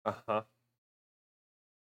 Uh-huh.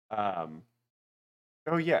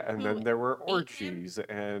 Oh yeah, and who then there were ate him. orgies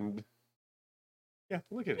and yeah,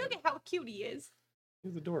 look at Look him. at how cute he is.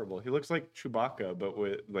 He's adorable. He looks like Chewbacca, but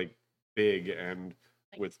with like big and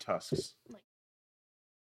Like, with tusks. like,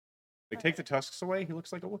 Like take the tusks away, he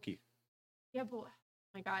looks like a Wookiee. yeah, but oh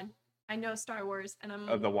my God, I know Star Wars, and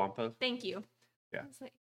The Wampa. thank you. Yeah. It's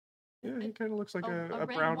like Yeah, he kind of looks like a a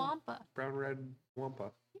red brown wampa. red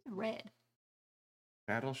Wampa. He's red.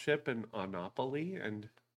 Battleship and Monopoly and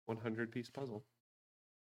 100-piece puzzle.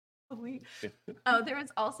 Yeah. Oh, there was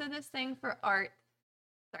also this thing for art.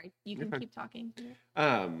 Sorry, you You're can fine. keep talking.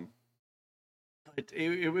 But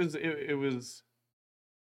it was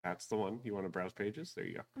that's the one. You want to browse pages? There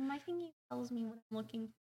you go. My thingy tells me what I'm looking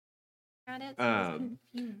at it. So I was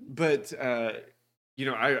confused. But you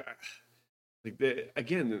know, I like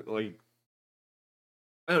again, like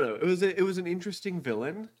I don't know. It was an interesting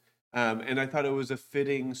villain, and I thought it was a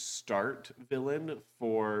fitting start villain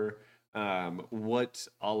for what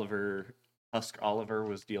Husk Oliver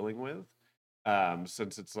was dealing with.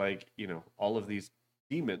 Since it's like you know all of these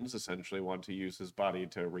demons essentially want to use his body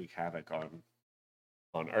to wreak havoc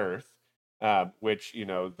on Earth, which you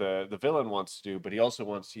know the villain wants to do, but he also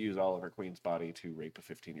wants to use Oliver Queen's body to rape a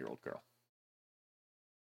 15-year-old girl.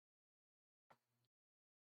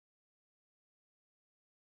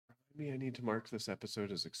 Maybe I need to mark this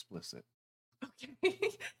episode as explicit. Okay.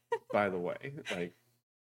 By the way, like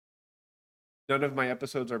none of my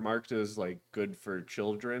episodes are marked as like good for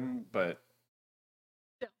children, but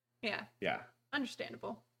Yeah, yeah.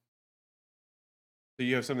 understandable. Do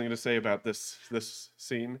you have something to say about this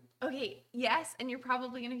scene? Okay, yes, and you're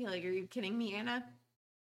probably gonna be like, "Are you kidding me, Anna?"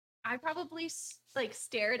 I probably like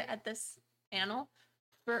stared at this panel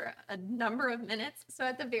for a number of minutes. So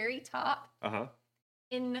at the very top, Uh-huh.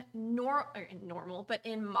 in normal, but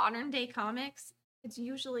in modern day comics, it's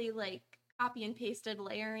usually like copy and pasted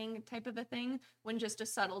layering type of a thing when just a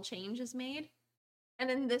subtle change is made. And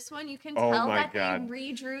in this one, you can Oh tell my that God. they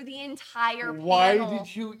redrew the entire Why panel.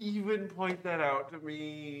 did you even point that out to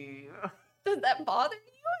me? Does that bother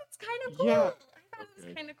you? It's kind of cool. Yeah. I thought it Okay.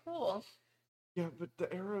 was kind of cool. Yeah, but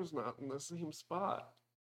the arrow's not in the same spot.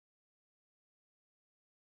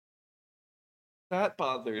 That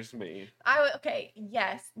bothers me. Okay,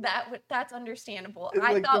 yes, that's understandable. It's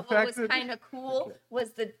I like the thought what fact was that- kind of cool Okay.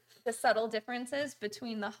 was the subtle differences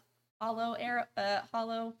between the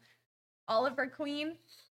hollow Oliver Queen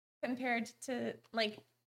compared to like Did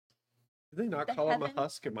they not the call him a heaven?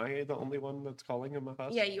 husk? Am I the only one that's calling him a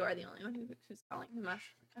husk? yeah, you are the only one who's calling him a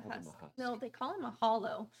Call him a husk. husk. No, they call him a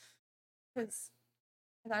hollow because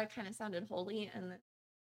I thought it kind of sounded holy and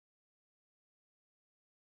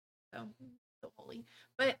so holy,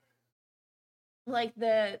 but like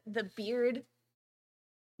the beard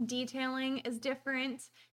detailing is different,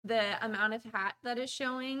 the amount of hat that is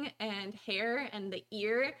showing and hair and the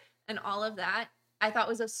ear and all of that I thought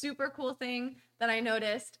was a super cool thing that I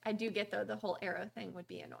noticed. I do get though the whole arrow thing would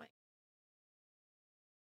be annoying.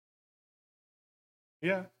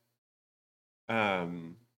 Yeah.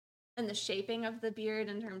 And the shaping of the beard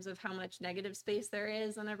in terms of how much negative space there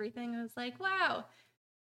is and everything. I was like, wow,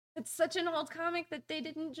 it's such an old comic that they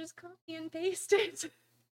didn't just copy and paste it.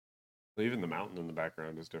 Even the mountain in the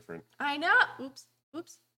background is different. I know.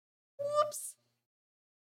 Oops.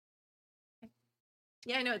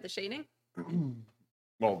 Yeah, I know it. The shading.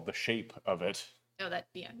 Well, the shape of it. Oh, that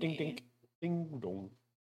yeah. Ding yeah, ding ding dong.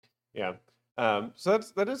 Yeah. So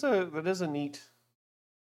that is a neat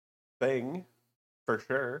thing, for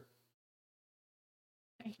sure.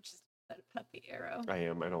 I just said about the arrow. I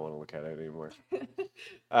am. I don't want to look at it anymore.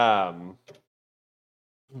 Um,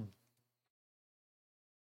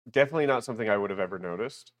 definitely not something I would have ever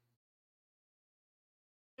noticed.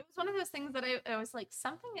 It was one of those things that I was like,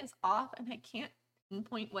 something is off and I can't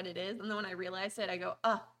pinpoint what it is. And then when I realized it, I go,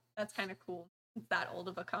 oh, that's kind of cool. It's that old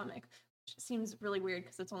of a comic. Which seems really weird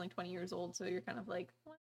because it's only 20 years old. So you're kind of like,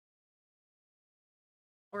 what?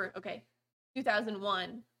 Or, okay,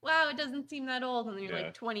 2001. Wow, it doesn't seem that old. And then you're Yeah.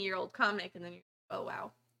 like 20-year-old comic. And then you're, oh,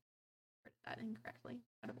 wow. I worded that incorrectly.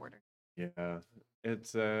 Out of order. Yeah,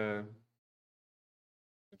 it's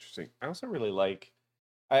interesting. I also really like.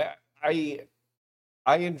 I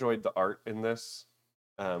I enjoyed the art in this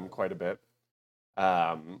quite a bit.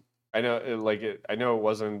 I know I know it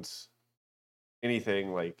wasn't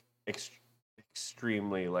anything like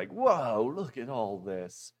extremely like whoa, look at all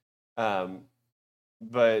this.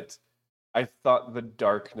 But I thought the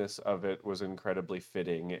darkness of it was incredibly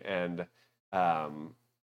fitting, and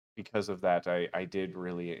because of that, I did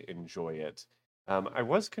really enjoy it. I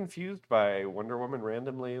was confused by Wonder Woman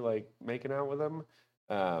randomly like making out with him,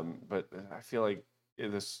 but I feel like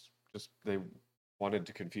this just they wanted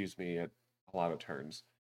to confuse me at a lot of turns.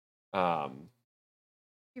 Um,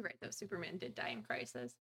 You're right, though. Superman did die in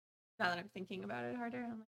Crisis. Now that I'm thinking about it harder,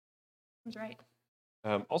 I'm like, I was right.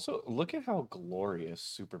 Also, look at how glorious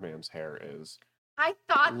Superman's hair is. I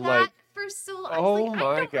thought Like, that for so. I was oh like, I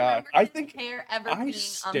my don't God. remember I his think hair ever I being a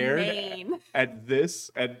stared mane. at this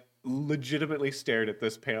and legitimately stared at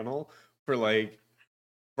this panel for like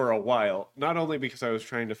for a while. Not only because I was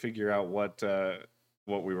trying to figure out what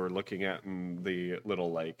we were looking at in the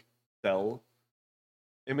little like cell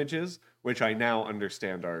images, which I now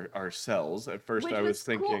understand are cells. At first, Which I was was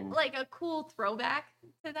cool, thinking, like a cool throwback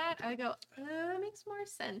to that. I go, that makes more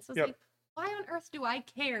sense. I was yep, like, why on earth do I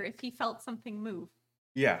care if he felt something move?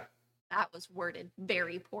 yeah. That was worded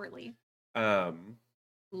very poorly. Um,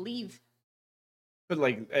 Leave. but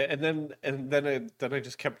like, then I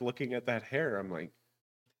just kept looking at that hair. I'm like,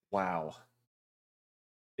 wow,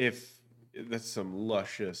 if that's some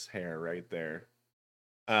luscious hair right there.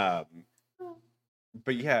 Um,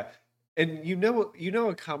 but yeah, and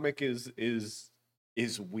a comic is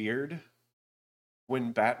weird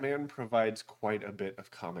when Batman provides quite a bit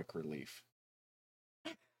of comic relief.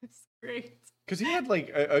 It's great. Because he had like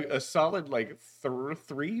a solid like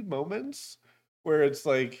three moments where it's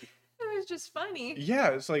like, It was just funny.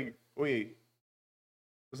 yeah, it's like, wait,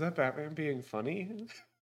 was that Batman being funny?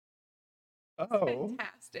 Oh,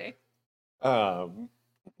 Fantastic. um,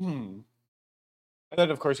 and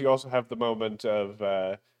then of course you also have the moment of,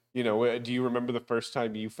 do you remember the first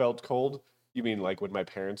time you felt cold? You mean like when my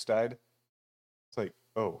parents died? It's like,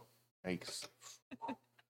 oh, yikes,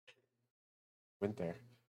 went there.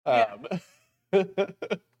 Yeah.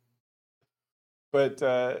 But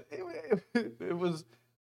it was.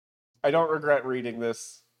 I don't regret reading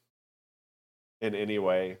this in any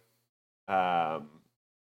way. Um,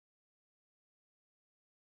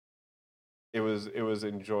 it was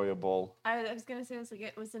enjoyable. I was gonna say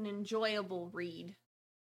it was an enjoyable read.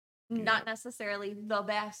 Yeah. Not necessarily the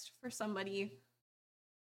best for somebody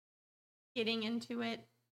getting into it,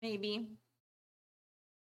 maybe.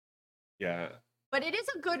 Yeah. But it is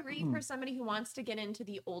a good read for somebody who wants to get into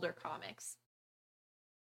the older comics.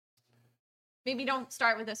 Maybe don't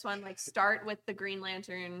start with this one. Like start with the Green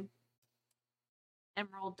Lantern,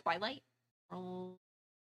 Emerald Twilight, and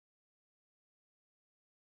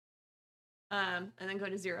then go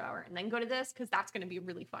to 0 Hour, and then go to this because that's going to be a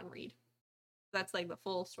really fun read. That's like the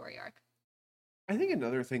full story arc. I think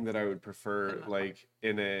another thing that I would prefer, like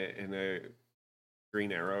in a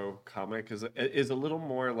Green Arrow comic, is a little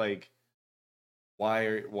more like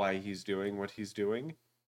why he's doing what he's doing.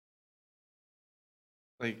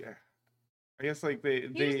 Like, I guess like You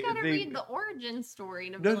just gotta read the origin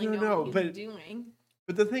story to really know what he's doing.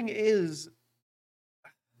 But the thing is,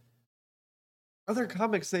 other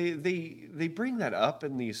comics they bring that up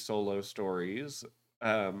in these solo stories.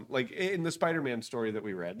 Like in the Spider-Man story that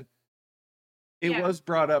we read, it was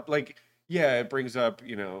brought up. Like, yeah, it brings up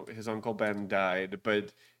his Uncle Ben died,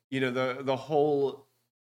 but the whole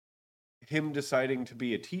him deciding to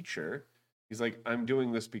be a teacher. He's like, I'm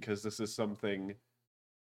doing this because this is something.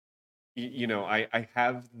 I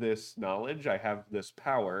have this knowledge. I have this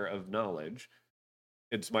power of knowledge.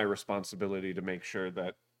 It's my responsibility to make sure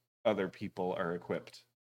that other people are equipped.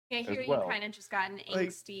 Yeah, here well. you kind of just got an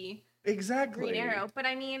angsty exactly Green Arrow. But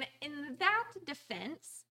I mean, in that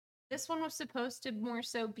defense, this one was supposed to more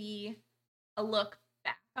so be a look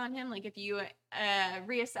back on him. Like if you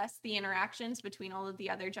reassess the interactions between all of the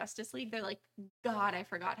other Justice League, they're like, God, I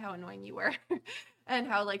forgot how annoying you were. And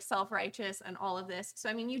how like self-righteous and all of this. So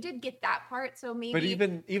I mean, you did get that part. So maybe, but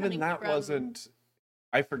even that wasn't.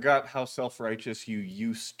 I forgot how self-righteous you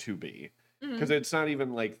used to be, because it's not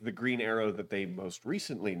even like the Green Arrow that they most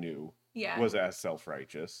recently knew was as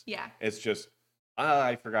self-righteous. Yeah, it's just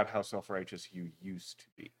I forgot how self-righteous you used to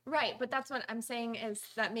be. Right, but that's what I'm saying is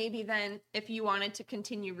that maybe then if you wanted to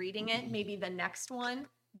continue reading it, maybe the next one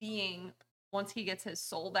being once he gets his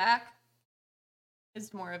soul back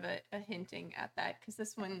is more of a hinting at that, because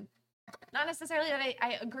this one, not necessarily that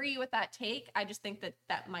I agree with that take, I just think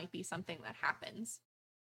that might be something that happens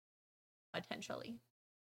potentially.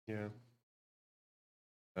 Yeah.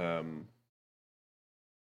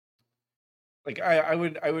 Like I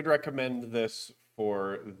would recommend this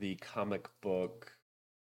for the comic book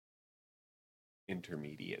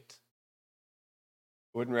intermediate.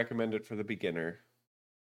 I wouldn't recommend it for the beginner.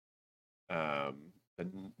 The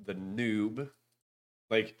noob.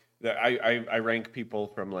 Like I rank people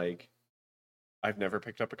from like I've never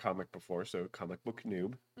picked up a comic before, so comic book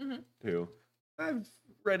noob. Who I've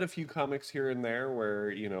read a few comics here and there where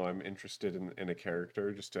I'm interested in a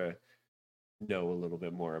character just to know a little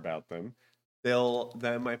bit more about them.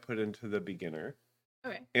 Them I put into the beginner,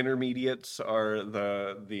 Okay. Intermediates are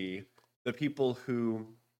the people who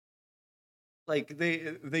like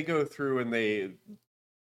they go through and they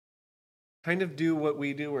kind of do what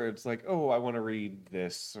we do, where it's like, oh, I want to read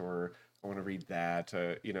this or I want to read that.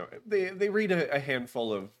 They read a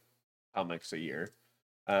handful of comics a year,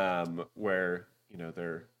 where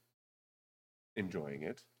they're enjoying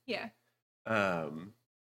it. Yeah. Um,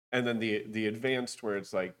 and then the advanced, where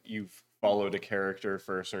it's like you've followed a character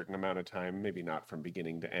for a certain amount of time, maybe not from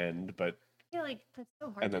beginning to end, but I feel like that's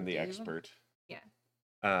so hard and to then the do. expert. Yeah.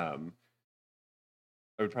 Um,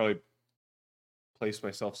 I would probably place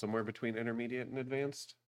myself somewhere between intermediate and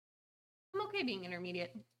advanced. I'm okay being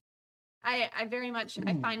intermediate. I very much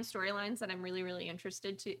I find storylines that I'm really, really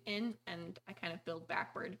interested in, and I kind of build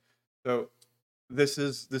backward. So this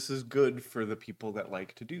is good for the people that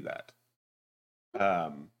like to do that.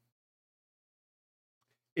 Um,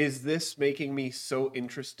 is this making me so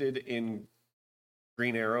interested in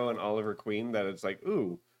Green Arrow and Oliver Queen that it's like,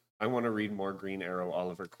 ooh, I want to read more Green Arrow,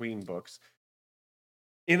 Oliver Queen books?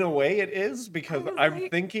 In a way, it is, because I'm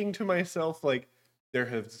thinking to myself, like, there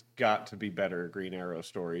has got to be better Green Arrow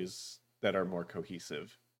stories that are more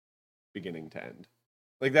cohesive, beginning to end.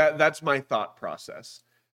 Like that's my thought process.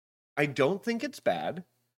 I don't think it's bad.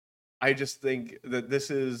 I just think that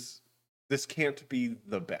this can't be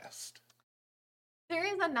the best. There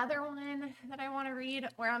is another one that I want to read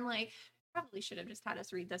where I'm like, probably should have just had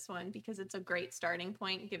us read this one because it's a great starting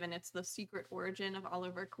point, given it's the secret origin of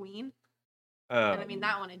Oliver Queen. And I mean,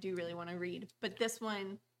 that one I do really want to read, but this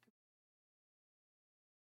one,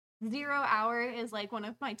 0 Hour, is like one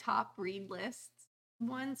of my top read lists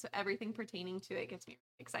ones. So everything pertaining to it gets me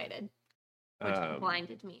excited, which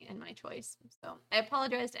blinded me in my choice. So I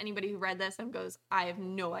apologize to anybody who read this and goes, I have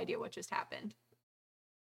no idea what just happened.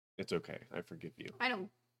 It's okay. I forgive you. I don't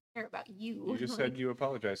care about you. You just said you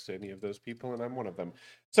apologized to any of those people, and I'm one of them.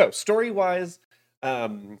 So story-wise,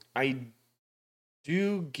 I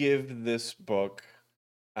do give this book,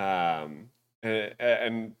 and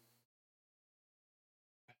I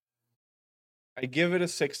give it a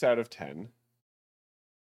 6 out of 10.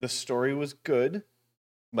 The story was good.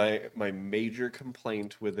 My major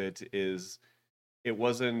complaint with it is it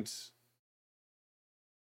wasn't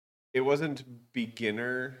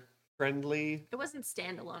beginner friendly. It wasn't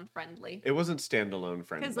standalone friendly. It wasn't standalone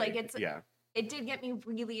friendly. Because like it did get me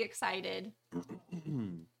really excited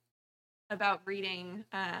about reading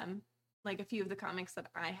like a few of the comics that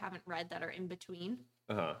I haven't read that are in between.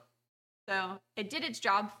 Uh-huh. So it did its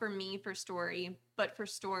job for me for story, but for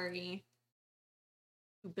story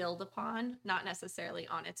to build upon, not necessarily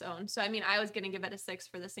on its own. So I mean, I was gonna give it a 6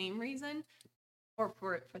 for the same reason, or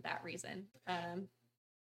for that reason.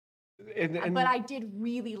 But I did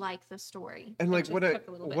really like the story. And like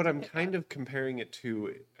what I'm kind of comparing it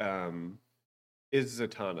to is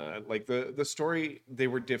Zatanna. Like the story, they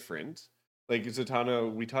were different. Like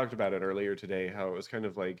Zatanna, we talked about it earlier today, how it was kind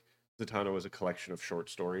of like Zatanna was a collection of short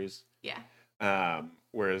stories. Yeah.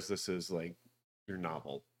 Whereas this is like your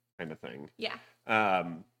novel kind of thing. Yeah.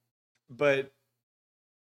 But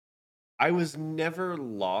I was never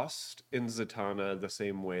lost in Zatanna the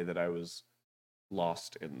same way that I was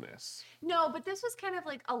lost in this. No, but this was kind of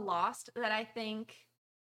like a lost that I think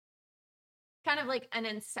kind of like an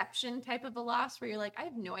Inception type of a lost where you're like, I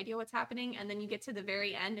have no idea what's happening. And then you get to the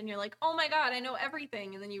very end and you're like, oh my God, I know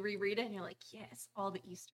everything. And then you reread it and you're like, yes, all the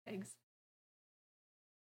Easter eggs.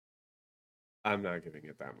 I'm not giving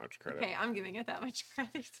it that much credit. Okay, I'm giving it that much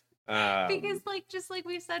credit. Because like just like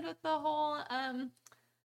we said with the whole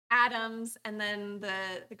Adams and then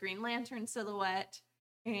the Green Lantern silhouette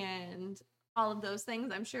and all of those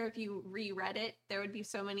things, I'm sure if you reread it, there would be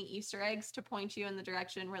so many Easter eggs to point you in the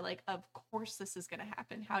direction where like, of course this is going to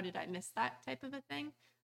happen. How did I miss that type of a thing?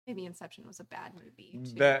 Maybe Inception was a bad movie.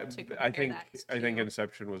 I think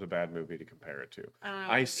Inception was a bad movie to compare it to.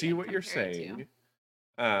 I see what you're saying.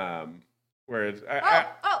 Where it's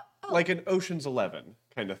like an Ocean's 11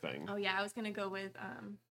 kind of thing. Oh yeah, I was gonna go with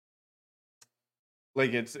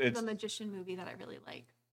like it's the Magician movie that I really like.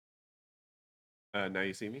 Now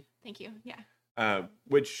You See Me. Thank you. Yeah.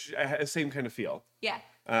 Which same kind of feel. Yeah.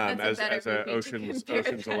 As a Ocean's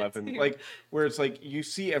 11, like where it's like you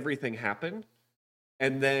see everything happen,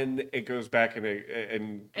 and then it goes back and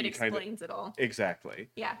it explains it all. Exactly.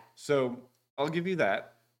 Yeah. So I'll give you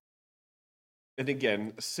that. And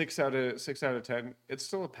again, 6 out of 10. It's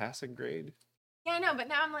still a passing grade. Yeah, I know, but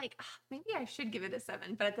now I'm like, maybe I should give it a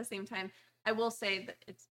 7. But at the same time, I will say that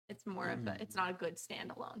it's more of it's not a good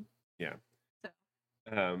standalone. Yeah. So.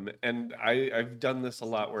 And I've done this a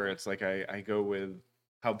lot where it's like I go with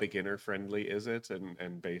how beginner friendly is it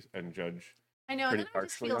and judge. I know, and pretty then I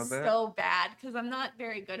just harshly feel on that. so bad because I'm not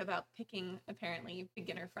very good about picking apparently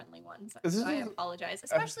beginner-friendly ones. This So I is- apologize,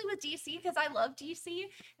 especially with DC because I love DC,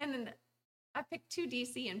 and then I picked two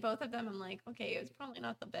DC, and both of them I'm like, okay, it's probably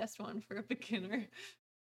not the best one for a beginner.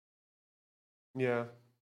 Yeah.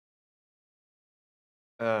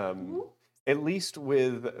 At least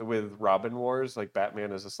with Robin Wars, like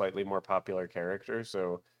Batman is a slightly more popular character,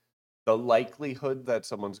 so the likelihood that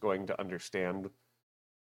someone's going to understand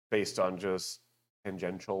based on just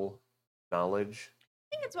tangential knowledge.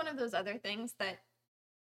 I think it's one of those other things that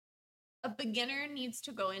a beginner needs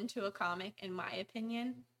to go into a comic, in my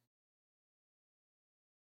opinion,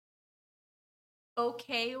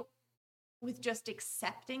 okay with just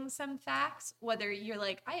accepting some facts, whether you're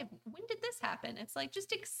like, when did this happen? It's like,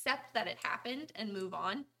 just accept that it happened and move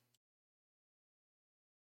on.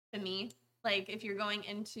 To me, like if you're going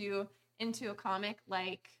into a comic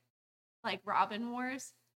like Robin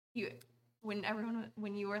Wars, when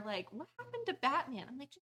you were like, what happened to Batman? I'm like,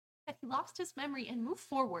 just that he lost his memory and move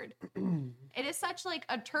forward. It is such like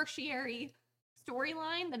a tertiary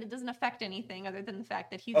storyline that it doesn't affect anything other than the fact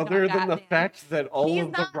that he's Other not than the Batman. fact that all He's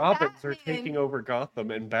of the not Robins are Batman. taking over Gotham,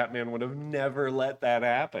 and Batman would have never let that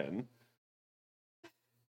happen.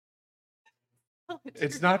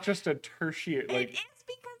 It's not just a tertiary. Like, it is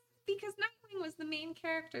because Nightwing was the main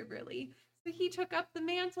character, really. So he took up the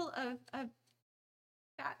mantle of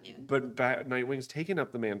Batman. but Nightwing's taken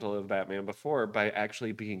up the mantle of Batman before by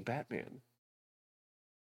actually being Batman.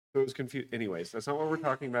 So it was confused. Anyways, that's not what we're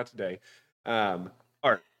talking about today.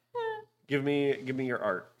 Art. Give me your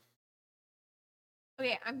art.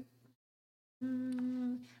 Okay, I'm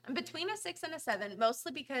between a 6 and a 7,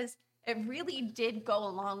 mostly because it really did go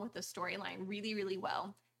along with the storyline really, really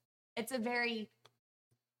well. It's a very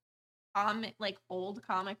old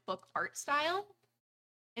comic book art style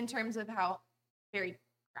in terms of how very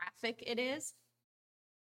graphic it is.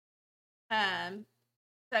 So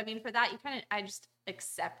I mean, for that, I just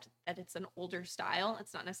accept that it's an older style.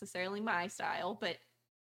 It's not necessarily my style, but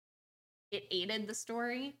it aided the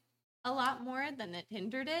story a lot more than it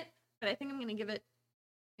hindered it. But I think I'm gonna give it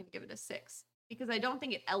a 6 because I don't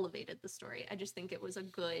think it elevated the story. I just think it was a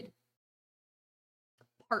good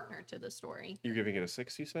partner to the story. You're giving it a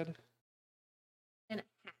 6, you said? And a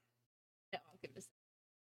half. No, I'll give it a 6.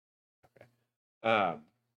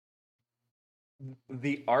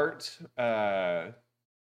 The art,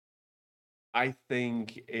 I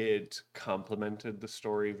think it complemented the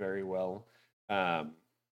story very well. At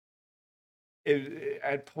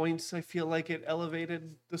points, I feel like it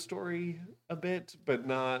elevated the story a bit, but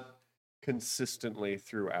not consistently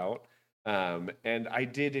throughout. And I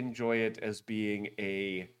did enjoy it as being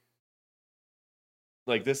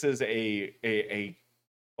this is a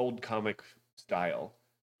old comic style,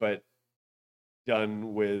 but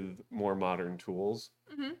done with more modern tools.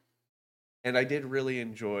 Mm-hmm. And I did really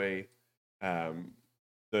enjoy the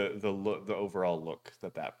overall look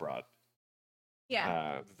that brought.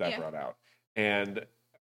 Yeah. Brought out. And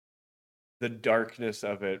the darkness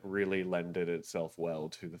of it really lended itself well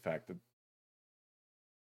to the fact that the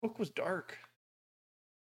book was dark.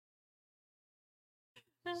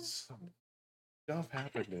 Some stuff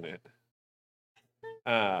happened in it.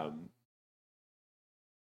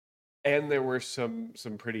 And there were some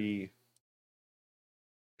pretty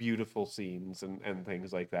beautiful scenes and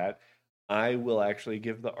things like that. I will actually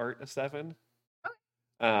give the art a 7.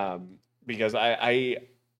 Because I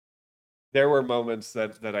there were moments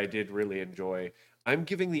that I did really enjoy. I'm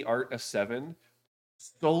giving the art a 7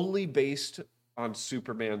 solely based on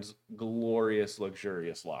Superman's glorious,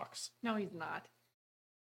 luxurious locks. No, he's not.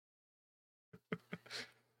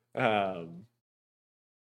 But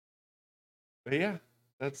yeah,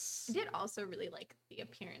 that's. I did also really like the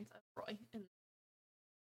appearance of Roy in the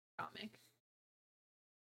comic.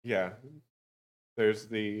 Yeah, there's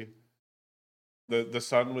the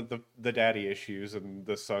son with the daddy issues and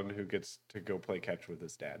the son who gets to go play catch with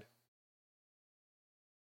his dad.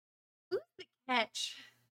 Who's the catch?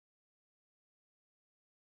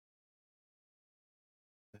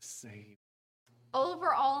 The same.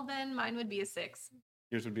 Overall, then mine would be a 6.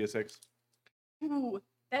 Yours would be a 6. Ooh,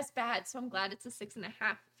 that's bad. So I'm glad it's a 6.5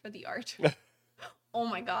 for the art. Oh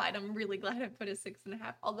my god, I'm really glad I put a 6.5.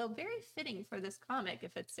 Although very fitting for this comic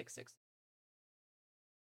if it's 6.6.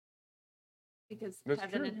 Because That's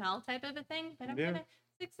heaven true. and hell type of a thing. But I'm gonna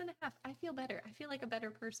 6.5. I feel better. I feel like a better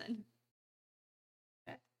person.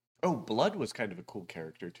 Okay. Oh, Blood was kind of a cool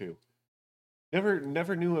character too.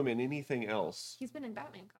 Never knew him in anything else. He's been in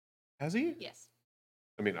Batman comics. Has he? Yes.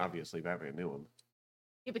 I mean, obviously Batman knew him.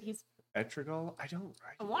 Yeah, but he's Etrigal?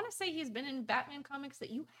 I want to say he's been in Batman comics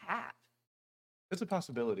that you have. It's a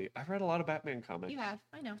possibility. I've read a lot of Batman comics. You have,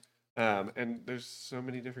 I know. And there's so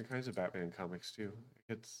many different kinds of Batman comics too.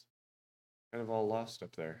 It's kind of all lost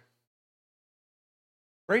up there.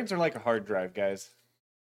 Brains are like a hard drive, guys.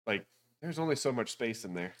 Like there's only so much space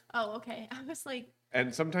in there. Oh, okay. I was like,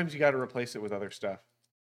 And sometimes you got to replace it with other stuff.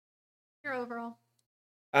 your overall.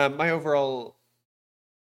 My overall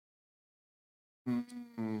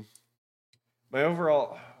mm, my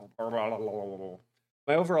overall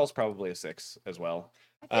my overall's probably a 6 as well.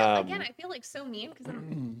 I feel like so mean because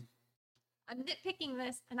I'm nitpicking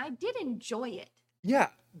this, and I did enjoy it. Yeah,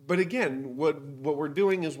 but again, what we're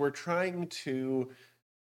doing is we're trying to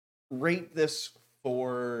rate this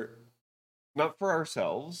for not for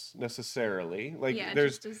ourselves necessarily. Like Yeah,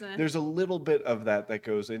 there's just as a there's a little bit of that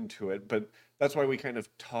goes into it, but that's why we kind of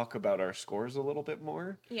talk about our scores a little bit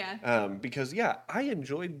more. yeah. Because yeah, I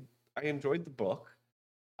enjoyed the book.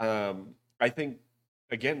 I think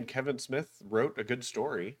again, Kevin Smith wrote a good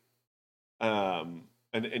story. An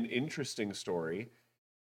interesting story.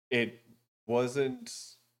 It wasn't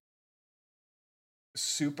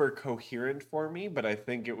super coherent for me, but I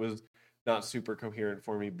think it was not super coherent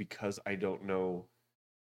for me because I don't know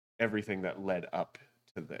everything that led up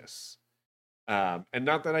to this. And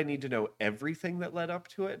not that I need to know everything that led up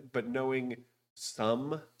to it, but knowing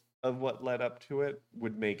some of what led up to it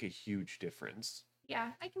would make a huge difference.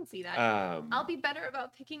 Yeah, I can see that. I'll be better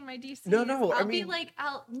about picking my DCs. No, I'll be like,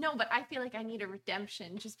 but I feel like I need a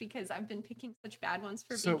redemption just because I've been picking such bad ones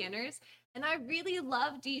for beginners, and I really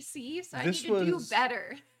love DC, so I need to do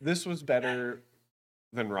better. This was better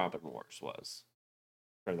than Robin Wars was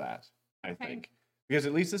for that, I think, because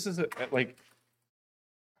at least this is like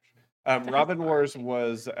Robin Wars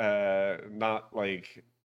was not like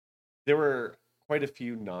there were quite a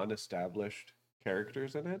few non-established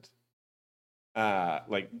characters in it.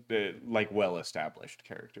 Like well-established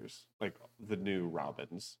characters, like the new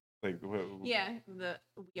Robins, like the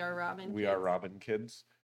We Are Robin. We Are Robin kids,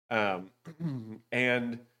 and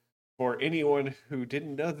for anyone who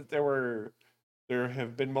didn't know that there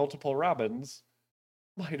have been multiple Robins,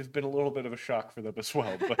 might have been a little bit of a shock for them as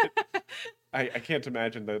well. But I can't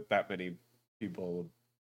imagine that many people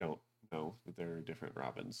don't know that there are different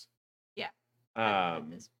Robins. Yeah. Yeah.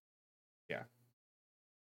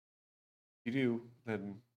 You do,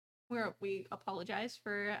 then we apologize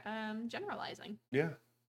for generalizing. Yeah.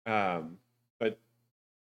 But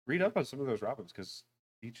read up on some of those Robins because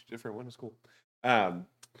each different one is cool. One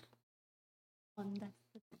that's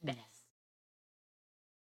the best.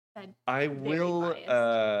 I will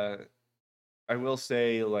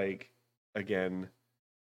say, like, again,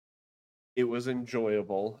 it was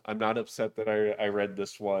enjoyable. I'm not upset that I read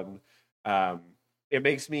this one. It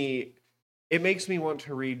makes me want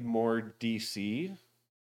to read more DC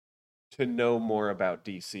to know more about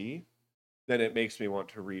DC than it makes me want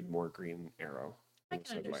to read more Green Arrow. I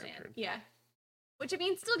can understand. Yeah. Which I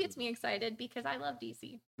mean still gets me excited because I love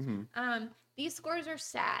DC. Mm-hmm. These scores are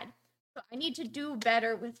sad. So I need to do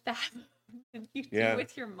better with that than you do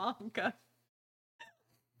with your manga.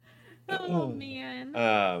 Oh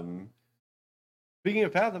man. Speaking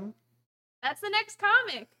of Fathom. That's the next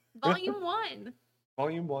comic. Volume 1.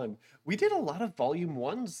 Volume 1. We did a lot of Volume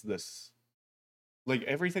 1s this. Like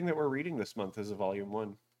everything that we're reading this month is a Volume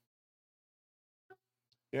 1.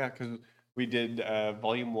 Yeah, because we did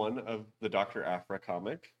Volume 1 of the Dr. Aphra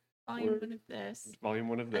comic. Volume 1 of this. Volume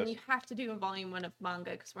 1 of this. And you have to do a Volume 1 of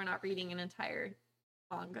manga because we're not reading an entire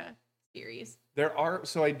manga series.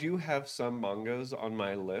 So I do have some mangas on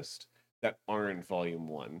my list that aren't Volume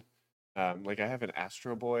 1. Like I have an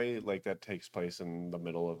Astro Boy, like that takes place in the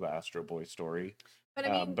middle of the Astro Boy story. But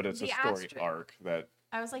I mean, but it's a story arc that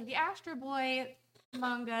I was like the Astro Boy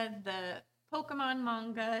manga, the Pokemon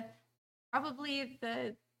manga, probably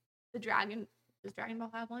the Dragon. Does Dragon Ball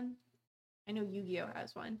have one? I know Yu-Gi-Oh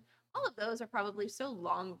has one. All of those are probably so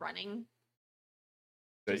long running.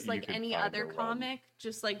 Just like any other comic,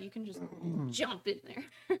 just like you can just jump in there.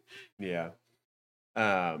 Yeah.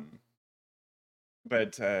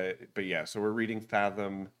 But yeah, so we're reading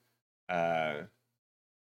Fathom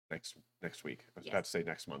next week. I was about to say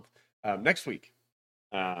next month. Next week.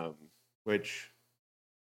 Which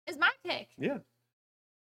is my pick. Yeah.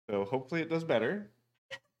 So hopefully it does better.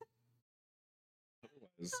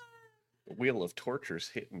 Otherwise, the wheel of torture's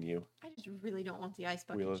hitting you. I just really don't want the ice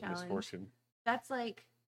bucket wheel challenge. Of misfortune. That's like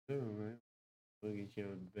you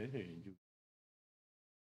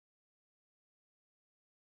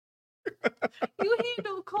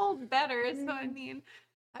handle cold better, so I mean,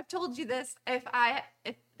 I've told you this. If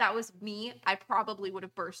that was me, I probably would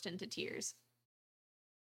have burst into tears.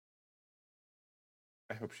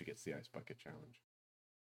 I hope she gets the ice bucket challenge.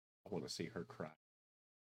 I want to see her cry.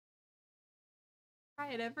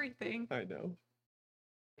 try at everything. I know.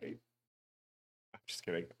 Wait. I'm just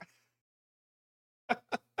kidding.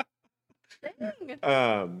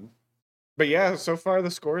 Dang. But yeah, so far the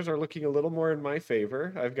scores are looking a little more in my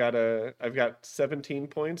favor. I've got 17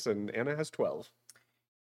 points and Anna has 12.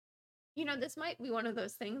 You know, this might be one of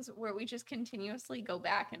those things where we just continuously go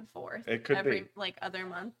back and forth. It could Every be. like other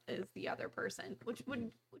month is the other person, which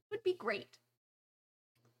would be great.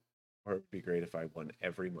 Or it would be great if I won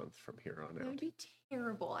every month from here on It would out. be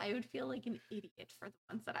terrible. I would feel like an idiot for the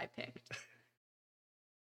ones that I picked.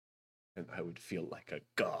 And I would feel like a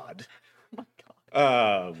god. Oh my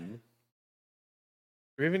god. Do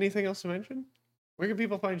we have anything else to mention? Where can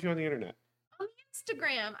people find you on the internet? On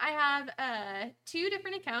Instagram, I have 2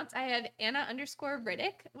 different accounts. I have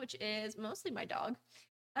Anna_Riddick, which is mostly my dog.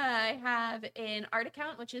 I have an art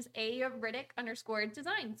account, which is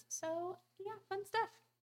Riddick_designs. So yeah, fun stuff.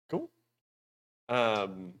 Cool.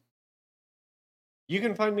 You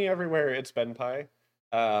can find me everywhere. It's BenPie,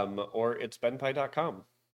 or it's benpie.com,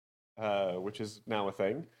 which is now a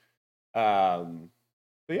thing. But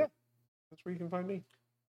yeah, that's where you can find me.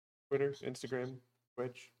 Twitter, Instagram,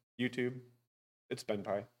 Twitch, YouTube. It's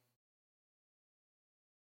BenPie.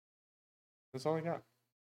 That's all I got.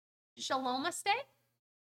 Shalom-a-stay.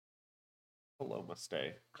 Hello,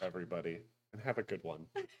 stay, everybody, and have a good one.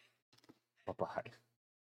 Bye-bye.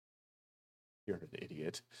 You're an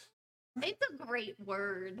idiot. It's a great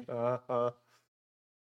word. Uh-huh.